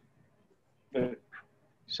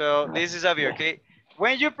 So this is a V, okay?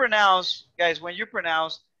 When you pronounce, guys,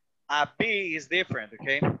 a B is different,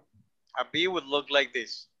 okay? A B would look like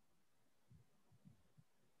this.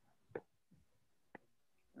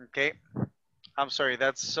 Okay. I'm sorry,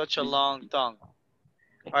 that's such a long tongue. All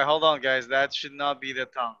right, hold on, guys. That should not be the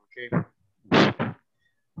tongue, okay?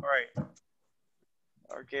 All right.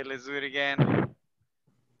 Okay, let's do it again.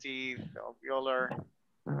 Teeth, alveolar.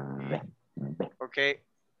 Okay.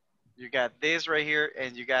 You got this right here,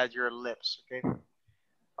 and you got your lips, okay?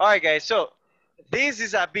 All right, guys. So this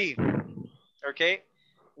is a B, okay?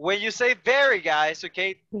 When you say very, guys,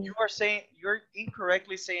 okay, you're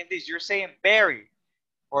incorrectly saying this. You're saying berry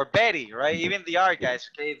or Betty, right? Even the R, guys,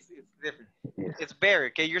 okay? It's different. It's berry,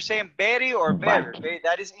 okay? You're saying Betty or berry, okay?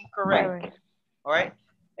 That is incorrect. All right.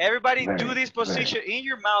 Everybody do this position in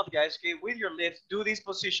your mouth, guys, okay? With your lips, do this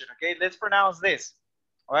position, okay? Let's pronounce this.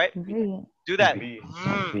 All right? Do that. V.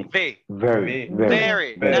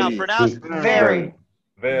 Very. Now pronounce very.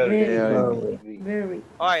 Very.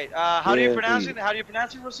 All right. How do you pronounce it? How do you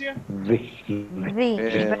pronounce it, Rocio?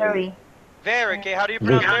 Very. Very. Okay. How do you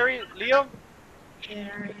pronounce very, Leo?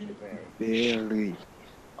 Very.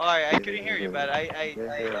 All right. I couldn't hear you, but I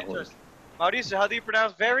trust. Mauricio, how do you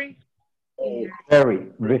pronounce very? Very.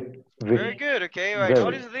 Very good. Okay. All right.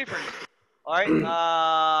 What is the difference? All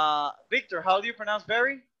right. Victor, how do you pronounce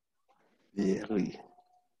very? Very.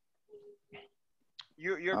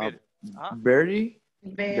 You're good. Huh? Very.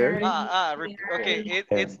 Okay.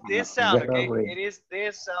 It's this sound. Okay. It is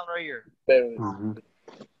this sound right here.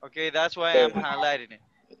 Okay. That's why I'm highlighting it.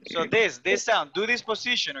 So this sound. Do this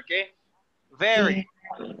position. Okay. Very.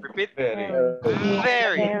 Repeat. Very. All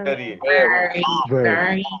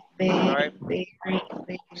right.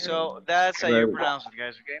 So that's how you pronounce it,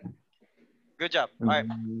 guys. Okay. Good job. All right.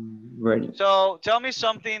 Ready. So tell me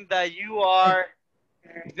something that you are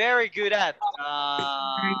very good at.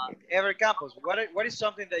 Ever Campos, what is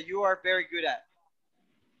something that you are very good at?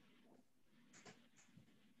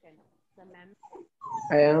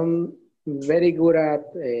 I am very good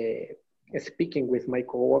at speaking with my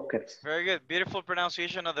coworkers. Very good. Beautiful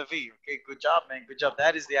pronunciation of the V. Okay, good job, man. Good job.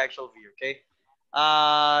 That is the actual V, okay?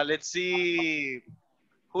 Let's see.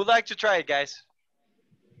 Who'd like to try it, guys?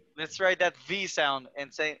 Let's try that V sound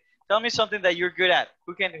and say, tell me something that you're good at.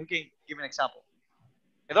 Who can give an example?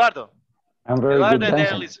 Eduardo. I'm very Eduardo good and then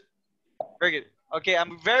dancing. Elisa. Very good. Okay,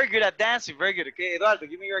 I'm very good at dancing. Very good. Okay, Eduardo,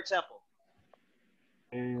 give me your example.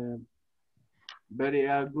 Very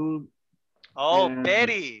good. Oh,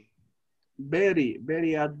 Betty. Very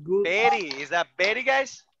good. Betty. Is that Betty,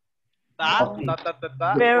 guys? Ba, ba, ba, ba,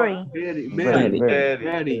 ba. Very. Very.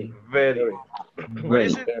 What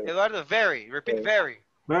is it, Eduardo? Very. Repeat very.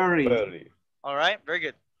 Very. All right, very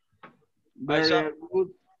good. Very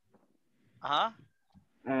good. Uh-huh.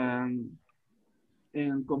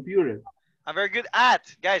 In computer. I'm very good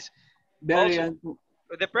at, guys. Very Also,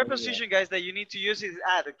 the preposition, guys, that you need to use is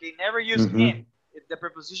at, okay? Never use in. The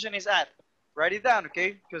preposition is at. Write it down,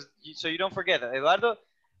 okay? Because so you don't forget that. Eduardo,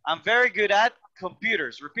 I'm very good at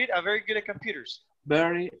computers. Repeat, I'm very good at computers.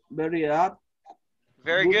 very at.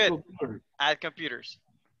 Very good good computer. at computers.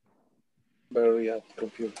 Very at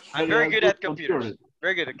computers. I'm very good at computers.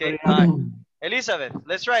 Very good, okay? Elizabeth,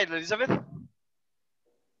 let's try it, Elizabeth.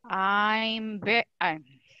 I'm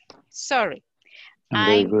sorry.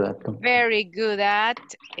 I'm very good at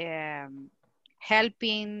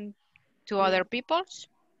helping to other people.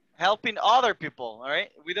 Helping other people, all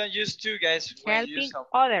right? We don't use to, guys. We Helping use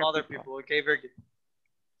other people. Okay, very good.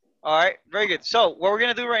 All right, very good. So what we're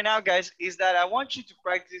gonna do right now, guys, is that I want you to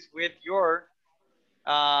practice with your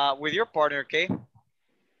partner, okay?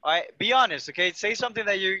 All right, be honest, okay? Say something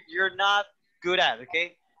that you're not good at,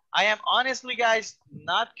 okay? I am honestly, guys,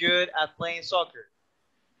 not good at playing soccer.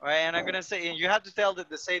 All right, and I'm gonna say, and you have to tell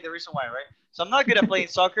say the reason why, right? So I'm not good at playing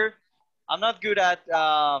soccer. I'm not good at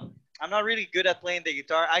I'm not really good at playing the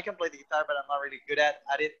guitar. I can play the guitar, but I'm not really good at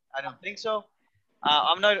it. I don't think so.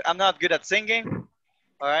 I'm not good at singing.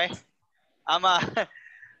 All right, I'm a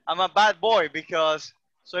I'm a bad boy because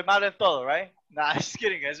soy malo en todo, right? Nah, just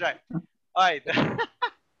kidding, guys. Right. All right.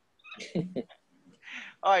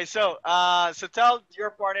 All right. So tell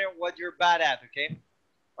your partner what you're bad at. Okay.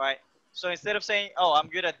 All right. So instead of saying, "Oh, I'm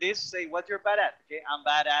good at this," say what you're bad at. Okay. I'm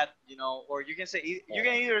bad at, or you can say you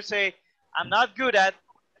can either say I'm not good at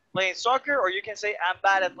playing soccer, or you can say I'm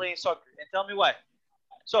bad at playing soccer, and tell me why.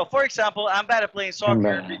 So, for example, I'm bad at playing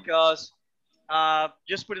soccer because,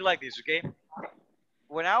 just put it like this, okay?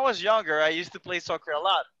 When I was younger, I used to play soccer a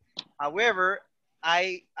lot. However,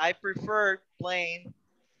 I prefer playing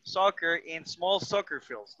soccer in small soccer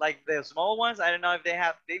fields, like the small ones. I don't know if they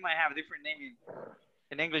might have a different name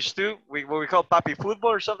in English too. What we call papi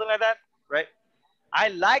football or something like that, right? I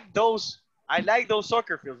like those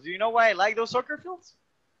soccer fields. Do you know why I like those soccer fields?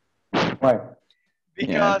 Why?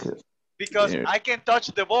 Because I can touch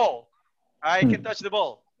the ball. I can touch the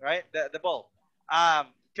ball, right? The ball.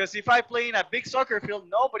 Because if I play in a big soccer field,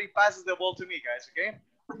 nobody passes the ball to me, guys, okay?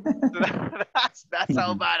 So that's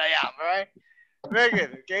how bad I am, all right? Very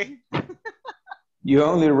good, okay? You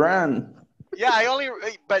only run. Yeah,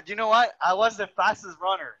 but you know what? I was the fastest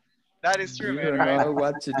runner. That is true, man. You don't know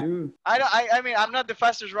what to do. I mean, I'm not the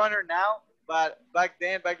fastest runner now, but back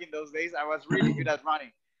in those days, I was really good at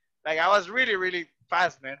running. Like, I was really, really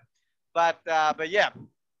fast, man. But yeah,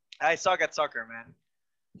 I suck at soccer, man.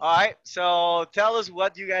 All right, so tell us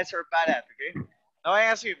what you guys are bad at, okay? No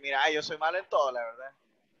vayan a decir, mira, yo soy malo en todo, la verdad.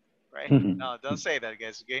 Right? No, don't say that,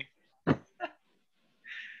 guys, okay?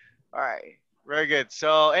 All right, very good.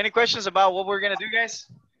 So, any questions about what we're gonna do, guys?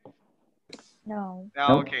 No.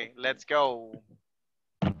 No, okay, let's go.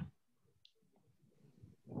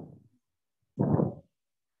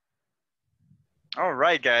 All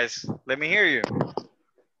right, guys, let me hear you.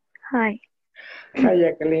 Hi. Hi,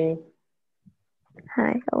 Jacqueline.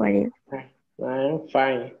 Hi, how are you? I'm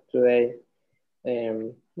fine today.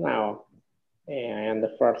 Now, I am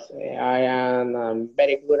the first. I am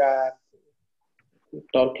very good at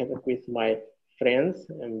talking with my friends,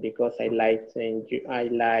 and because I like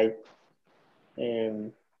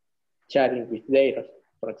chatting with data,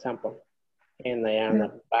 for example. And I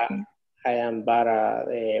am bad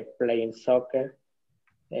at playing soccer,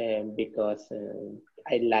 because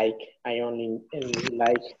I only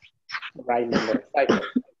like ride motorcycle.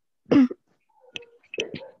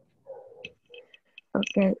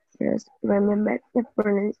 Okay, just remember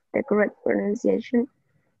the correct pronunciation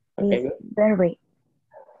is Okay, very.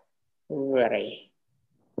 Very.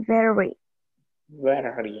 Very.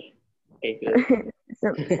 Very. Okay, good.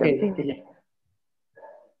 Something.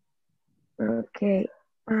 Okay.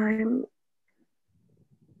 I'm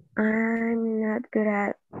not good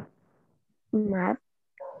at math.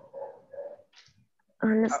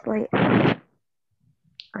 Honestly.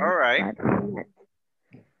 All right.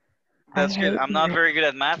 That's good. I'm not very good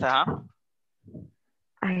at math, huh?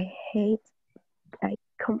 I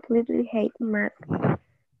completely hate math.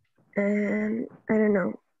 And I don't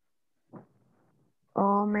know.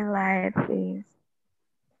 All my life is,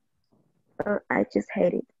 I just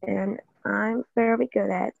hate it. And I'm very good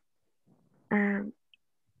at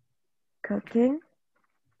cooking.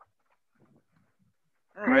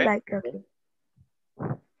 All right. I like cooking.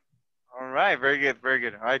 All right. Very good. Very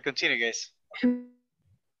good. All right. Continue, guys.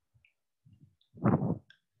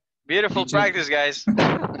 Beautiful practice, guys.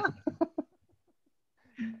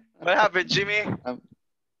 What happened, Jimmy?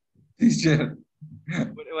 Teacher.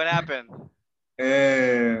 What happened?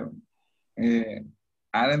 I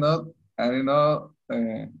don't know.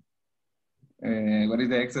 What is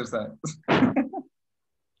the exercise?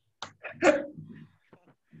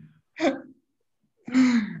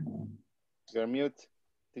 You're mute,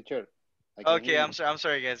 teacher. Okay, I'm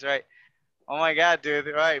sorry, guys. Right. Oh my God, dude.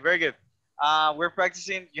 All right, very good. We're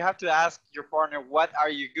practicing. You have to ask your partner, what are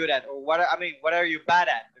you good at, or what are you bad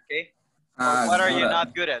at? Okay. Or what are you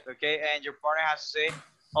not good at? Okay. And your partner has to say,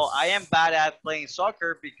 oh, I am bad at playing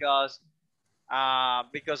soccer because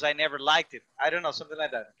I never liked it. I don't know, something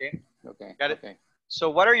like that. Okay. Okay. Got it. Okay. So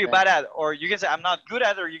what are you bad at? Or you can say I'm not good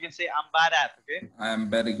at, or you can say I'm bad at. Okay. I am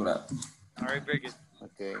very good at. All right, very good.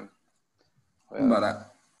 Okay. Well,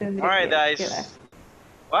 all right, guys.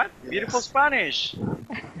 What? Yes. Beautiful Spanish.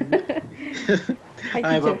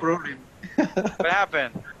 I have a problem. What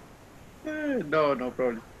happened? No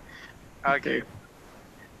problem. Okay.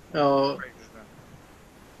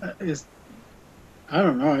 It's, I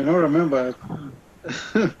don't know. I don't remember.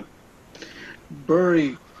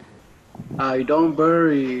 I don't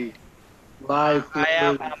very like.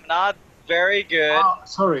 I'm not very good. Oh,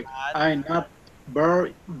 sorry. I'm not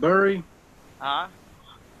very.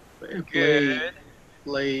 Good.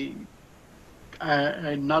 Play.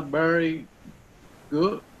 I'm not very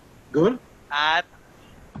good.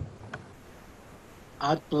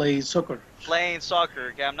 At playing soccer. Playing soccer.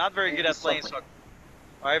 Okay, I'm not very good at playing soccer.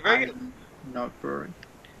 All right, very good. Not very.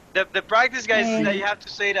 The practice, guys, is that you have to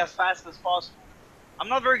say it as fast as possible. I'm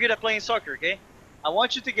not very good at playing soccer. Okay, I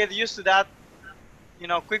want you to get used to that. You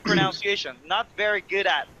know, quick pronunciation. Not very good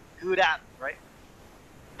at. Good at, right?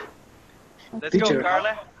 Let's Teacher, go,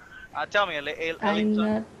 Carla. Tell me, I'm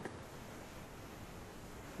not.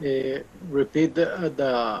 Repeat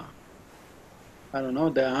the I don't know,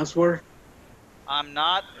 the answer. I'm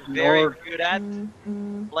not very good at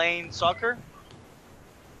playing soccer.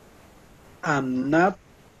 I'm not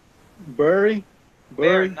very.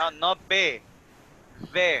 Not be.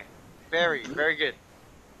 Very good.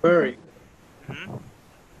 Very. Mm-hmm.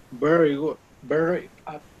 Very good. Very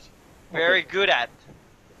at. Very good at.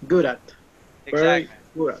 Good at. Exactly. Very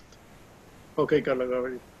good at. Okay, Carla, go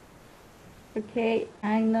ahead. Okay,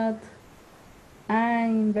 I'm not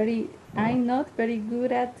very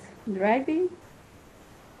good at driving.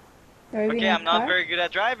 Okay, I'm not very good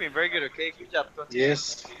at driving. Very good. Okay, good job. Continue.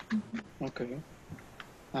 Yes. Okay.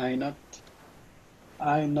 I'm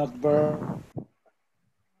not very.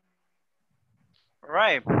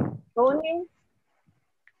 Right. Tony?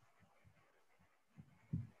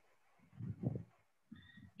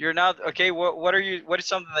 You're not okay. What are you? What is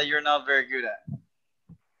something that you're not very good at?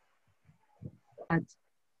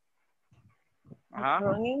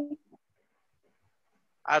 Running.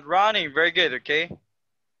 At running, very good. Okay.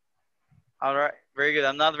 All right, very good.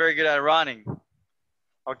 I'm not very good at running.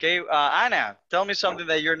 Okay, Anna, tell me something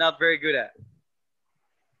that you're not very good at.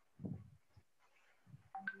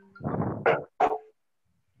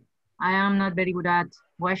 I am not very good at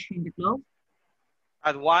washing the clothes.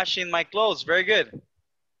 At washing my clothes, very good.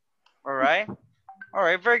 All right,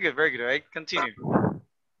 very good, very good. All right, continue.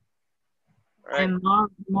 Right. I'm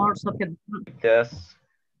more soccer. Just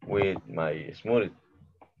with my smoothie.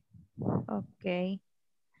 Okay.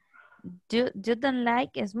 You don't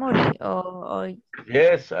like a smoothie or?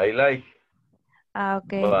 Yes, I like.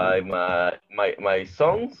 Okay. By my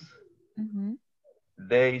sons,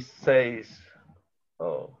 they say,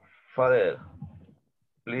 "Oh, Father,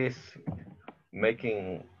 please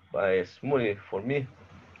making a smoothie for me."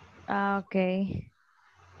 Okay.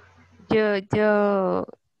 You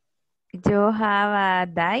have a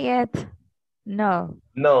diet? No.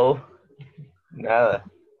 No, nada,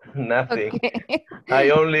 nothing. Okay. I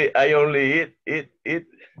only eat.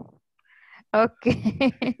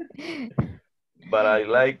 Okay. But I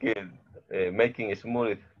like it, making Okay.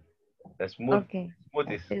 smoothies. Smoothie.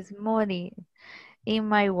 In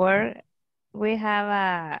my work, we have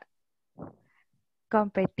a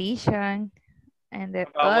competition and the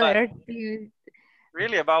About what? other team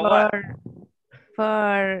Really? About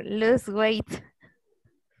for what? lose weight.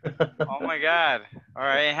 Oh my God. All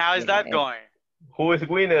right. And how is that Yes. going? Who is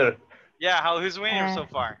winner? Yeah. Who's winning so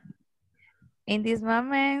far? In this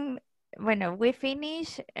moment, bueno, we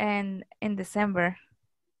finish and in December.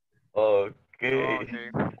 Okay.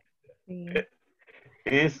 Okay. Sí.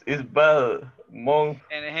 It's bad month.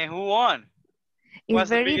 And who won? Who It's was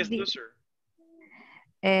the very biggest loser?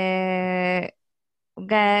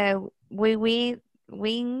 we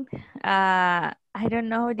win I don't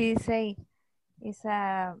know how do you say. Es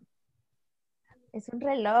un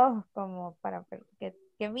reloj como para que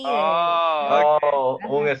mide. Oh,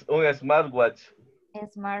 un smartwatch. A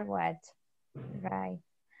smartwatch, right?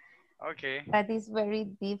 Okay. That is very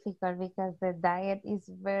difficult because the diet is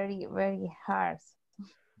very, very hard.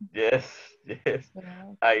 Yes, yes. Yes.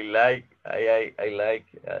 I like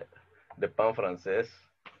the pan francés.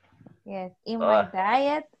 Yes. In my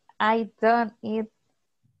diet, I don't eat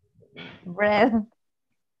bread,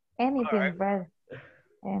 anything bread,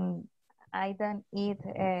 and I don't eat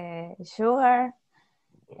sugar,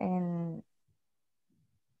 and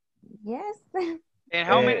yes. And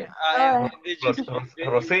how many? Did you?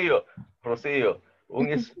 Rosillo,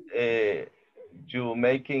 you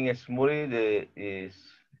making a smoothie that is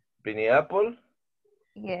pineapple.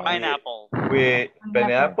 Yes. Pineapple. With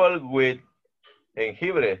pineapple with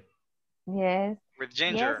jengibre. Yes. With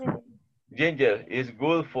ginger. Yes, Ginger is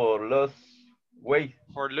good for loss weight.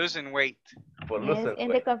 For losing weight. For yes, losing in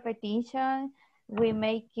weight. the competition, we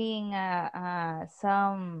making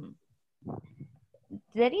some.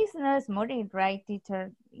 There is no smoothie, right,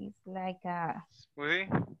 teacher? It's like a Smoothie?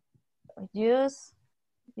 juice.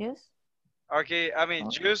 Juice? Okay, I mean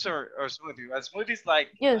juice or smoothie. A smoothie is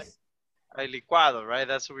like Juice. a licuado, right?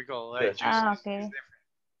 That's what we call it. Like juice is Okay. different.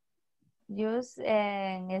 Juice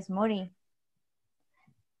and smoothie.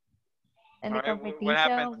 In the All right,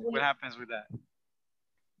 competition, what happens with that?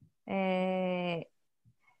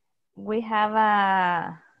 We have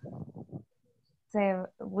a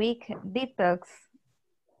week detox.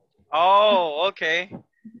 Oh, okay.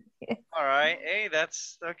 All right. Hey,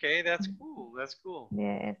 that's okay. That's cool. That's cool.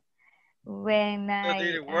 Yes. When So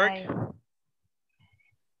did it work?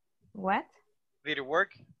 What? Did it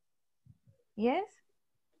work? Yes.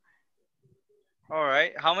 All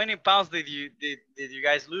right. How many pounds did you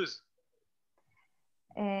guys lose?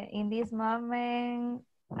 In this moment,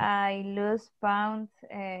 I lose pounds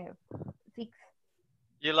 6.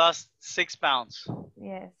 You lost 6 pounds.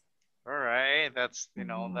 Yes. All right. That's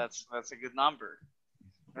that's a good number.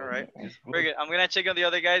 All right. Very good. I'm gonna check on the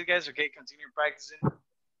other guys. Okay, continue practicing.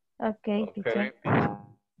 Okay, teacher.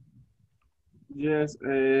 Yes.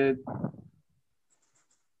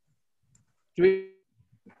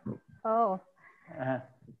 Oh.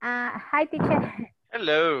 Hi, teacher.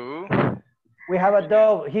 Hello. We have a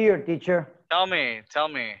dog here, teacher. Tell me.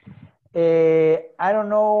 I don't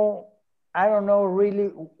know really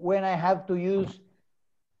when I have to use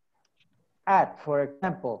at. For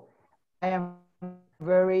example, I am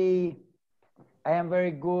very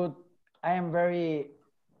good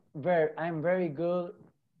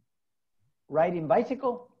riding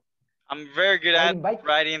bicycle. I'm very good at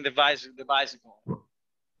riding the bicycle.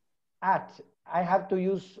 I have to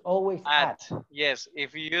use always at. Yes,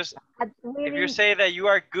 if you say that you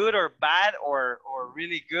are good or bad or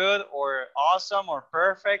really good or awesome or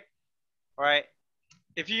perfect, right?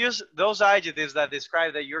 If you use those adjectives that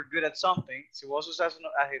describe that you're good at something, si vos usas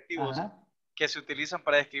unos adjetivos que se utilizan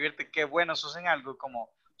para describirte qué bueno sos en algo, como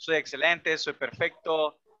soy excelente, soy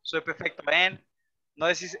perfecto en, no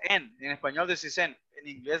decís en español decís en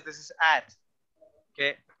inglés decís at,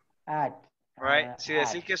 okay? At. Right? Si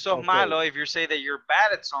decís que sos malo, if you say that you're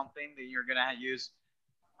bad at something, then you're gonna use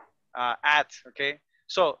at, okay?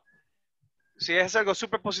 So, si es algo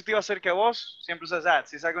súper positivo acerca de vos, siempre usas at.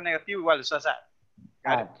 Si es algo negativo, igual usas at.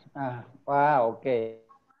 Wow, okay.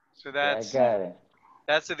 So that's, I got it.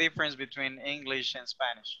 That's the difference between English and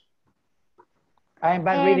Spanish. I am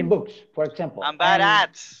bad reading books, for example. I'm bad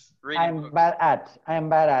at reading books. I am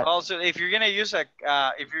bad at. Also, if you're gonna use a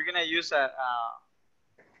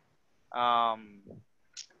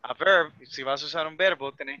verb, si vas a usar un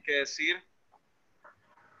verbo, tenés que decir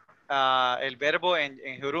el verbo en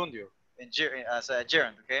gerundio, as a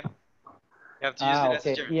gerund, okay? You have to use it as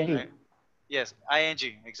a gerund, right? Yes,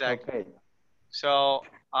 ing, exactly. Okay. So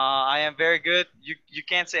I am very good. You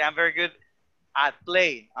can't say I'm very good At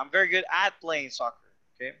play. I'm very good at playing soccer.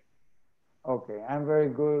 Okay. Okay, I'm very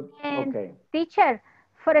good. And Okay. teacher,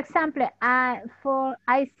 for example, I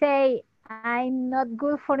say I'm not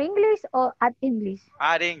good for English or at English.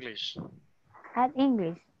 At English. At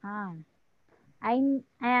English. I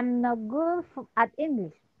am not good at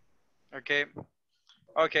English. Okay.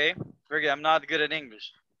 Okay. Very good. I'm not good at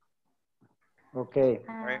English. Okay.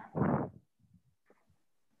 Right.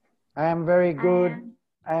 I am very good.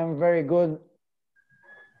 I am very good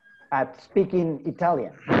at speaking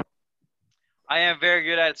Italian. I am very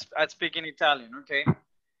good at speaking Italian. Okay.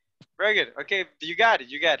 Very good. Okay. You got it.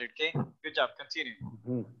 You got it. Okay. Good job.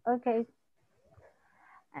 Continue. Okay.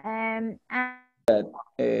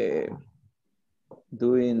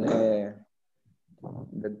 Doing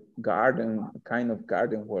the garden, kind of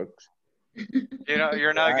garden works.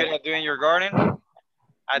 You're not good at doing your garden?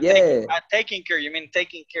 At taking care. You mean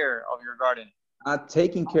taking care of your garden? At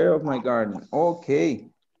taking care of my garden. Okay.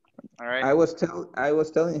 All right. I was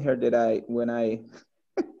telling her that when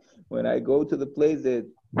I go to the place that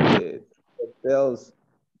sells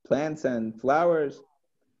plants and flowers.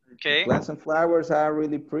 Okay. Plants and flowers are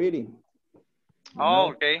really pretty.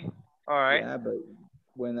 Oh, okay. All right. Yeah, but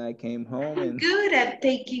when I came home and good at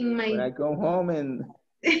taking my. When I come home and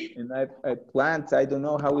I plant, I don't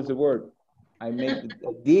know how is the word. I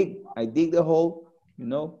dig the hole, you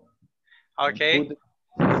know. Okay. Put it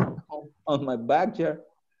on my backyard.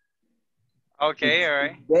 Okay, all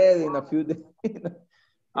right. Dead in a few days, in a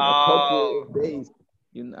couple of days.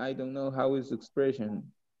 I don't know how is the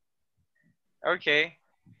expression. Okay.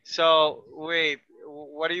 So wait,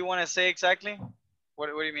 what do you want to say exactly? What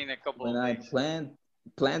do you mean a couple of days? When I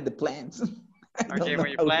plant the plants. Okay, when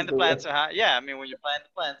you plant the plants, yeah, I mean when you plant the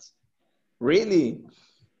plants. Really?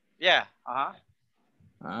 Yeah,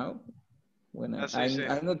 When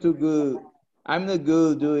I'm not too good. I'm not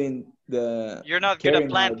good doing the. You're not good at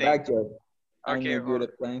planting. I'm not good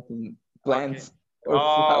at planting plants. Okay.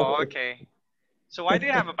 Oh, okay. So why do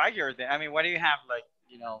you have a backyard then? I mean, why do you have like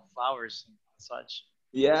flowers and such?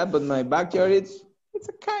 Yeah, but my backyard it's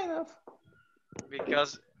a kind of.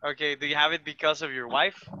 Because do you have it because of your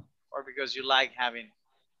wife or because you like having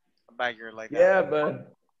a backyard like that?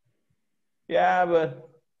 Yeah, but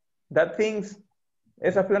that things,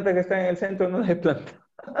 esas plantas que están en el centro no se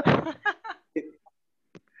plantan.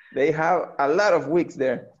 They have a lot of wicks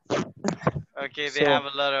there. Okay, they have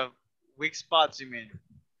a lot of weak spots, you mean?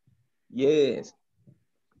 Yes.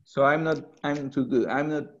 So I'm too good. I'm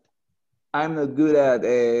not good at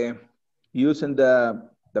using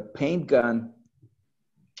the paint gun.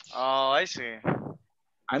 Oh, I see.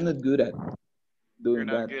 I'm not good at doing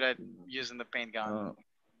that. You're not good at using the paint gun.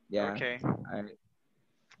 Yeah. Okay.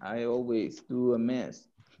 I always do a mess.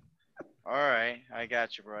 All right. I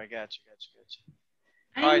got you, bro. I got you.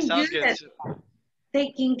 I'm All right, sounds good. at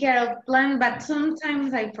taking care of plants, but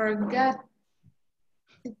sometimes I forgot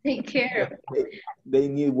to take care of. They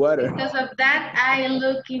need water. Because of that, I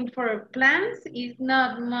looking for plants. It's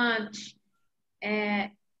not much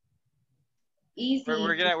easy.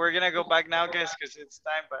 We're gonna go back now, guys, because it's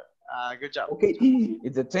time. But good job. Okay,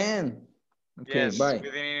 it's a 10. Okay, yes, bye. We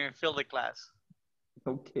didn't even fill the class.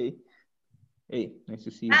 Okay. Hey, nice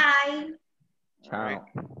to see you. Bye. Ciao. Right.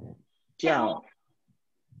 Ciao.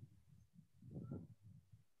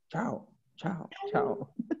 Ciao. Ciao. Ciao.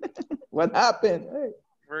 What happened? Hey.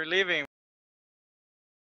 We're leaving.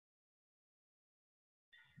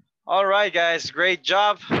 All right, guys. Great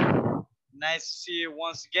job. Nice to see you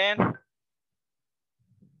once again.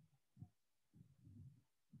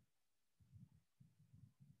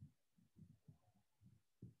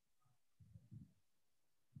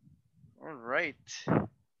 All right. All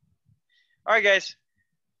right, guys.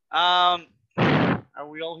 Are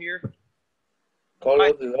we all here? Call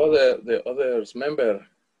the others member.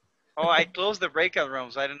 Oh, I closed the breakout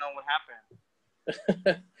rooms. I don't know what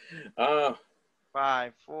happened.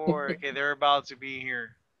 5, 4. Okay, they're about to be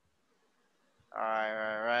here. All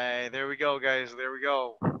right. There we go, guys. There we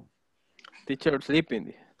go. Teacher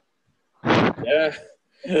sleeping. Yeah.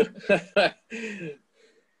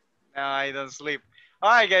 No, I don't sleep. All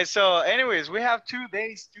right, guys. So, anyways, we have 2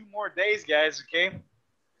 more days, guys. Okay.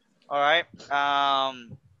 All right.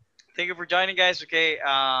 Thank you for joining, guys. Okay.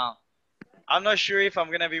 I'm not sure if I'm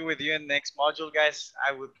gonna be with you in the next module, guys.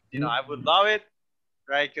 I would love it,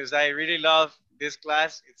 right? Because I really love this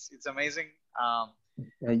class. It's amazing. So, all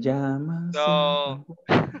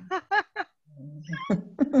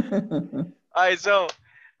right. So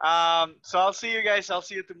I'll see you guys. I'll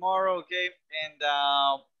see you tomorrow. Okay. And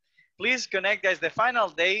please connect, guys. The final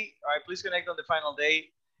day. All right. Please connect on the final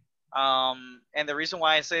day. And the reason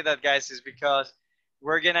why I say that, guys, is because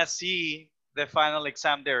we're gonna see the final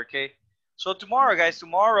exam there, okay? So tomorrow, guys,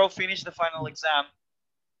 tomorrow finish the final exam,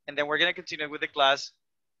 and then we're gonna continue with the class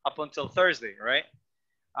up until Thursday, right?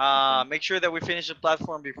 Make sure that we finish the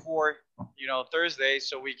platform before, you know, Thursday,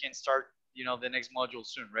 so we can start, you know, the next module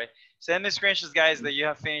soon, right? Send me screenshots, guys, that you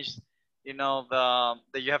have finished, you know,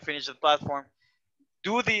 that you have finished the platform.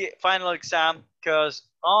 Do the final exam, because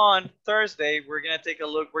on Thursday we're gonna take a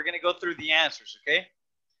look. We're gonna go through the answers, okay?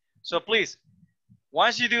 So please,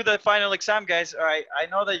 once you do the final exam, guys, all right, I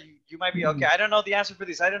know that you might be, okay, I don't know the answer for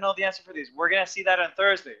this. I don't know the answer for this. We're going to see that on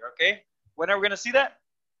Thursday, okay? When are we going to see that?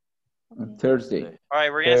 On Thursday. All right,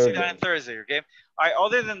 we're going to see that on Thursday, okay? All right,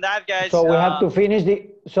 other than that, guys. So we have to finish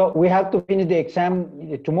the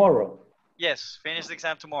exam tomorrow. Yes, finish the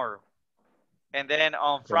exam tomorrow. And then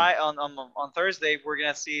on Friday, on Thursday, we're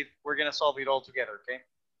going to see, we're going to solve it all together, okay?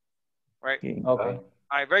 Right? Okay.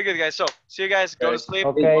 All right, very good, guys. So, see you guys. Go to sleep.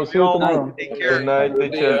 Okay, see you tomorrow. Take care. Good night,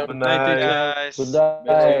 teacher. Good night. Guys. Good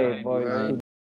night, boys.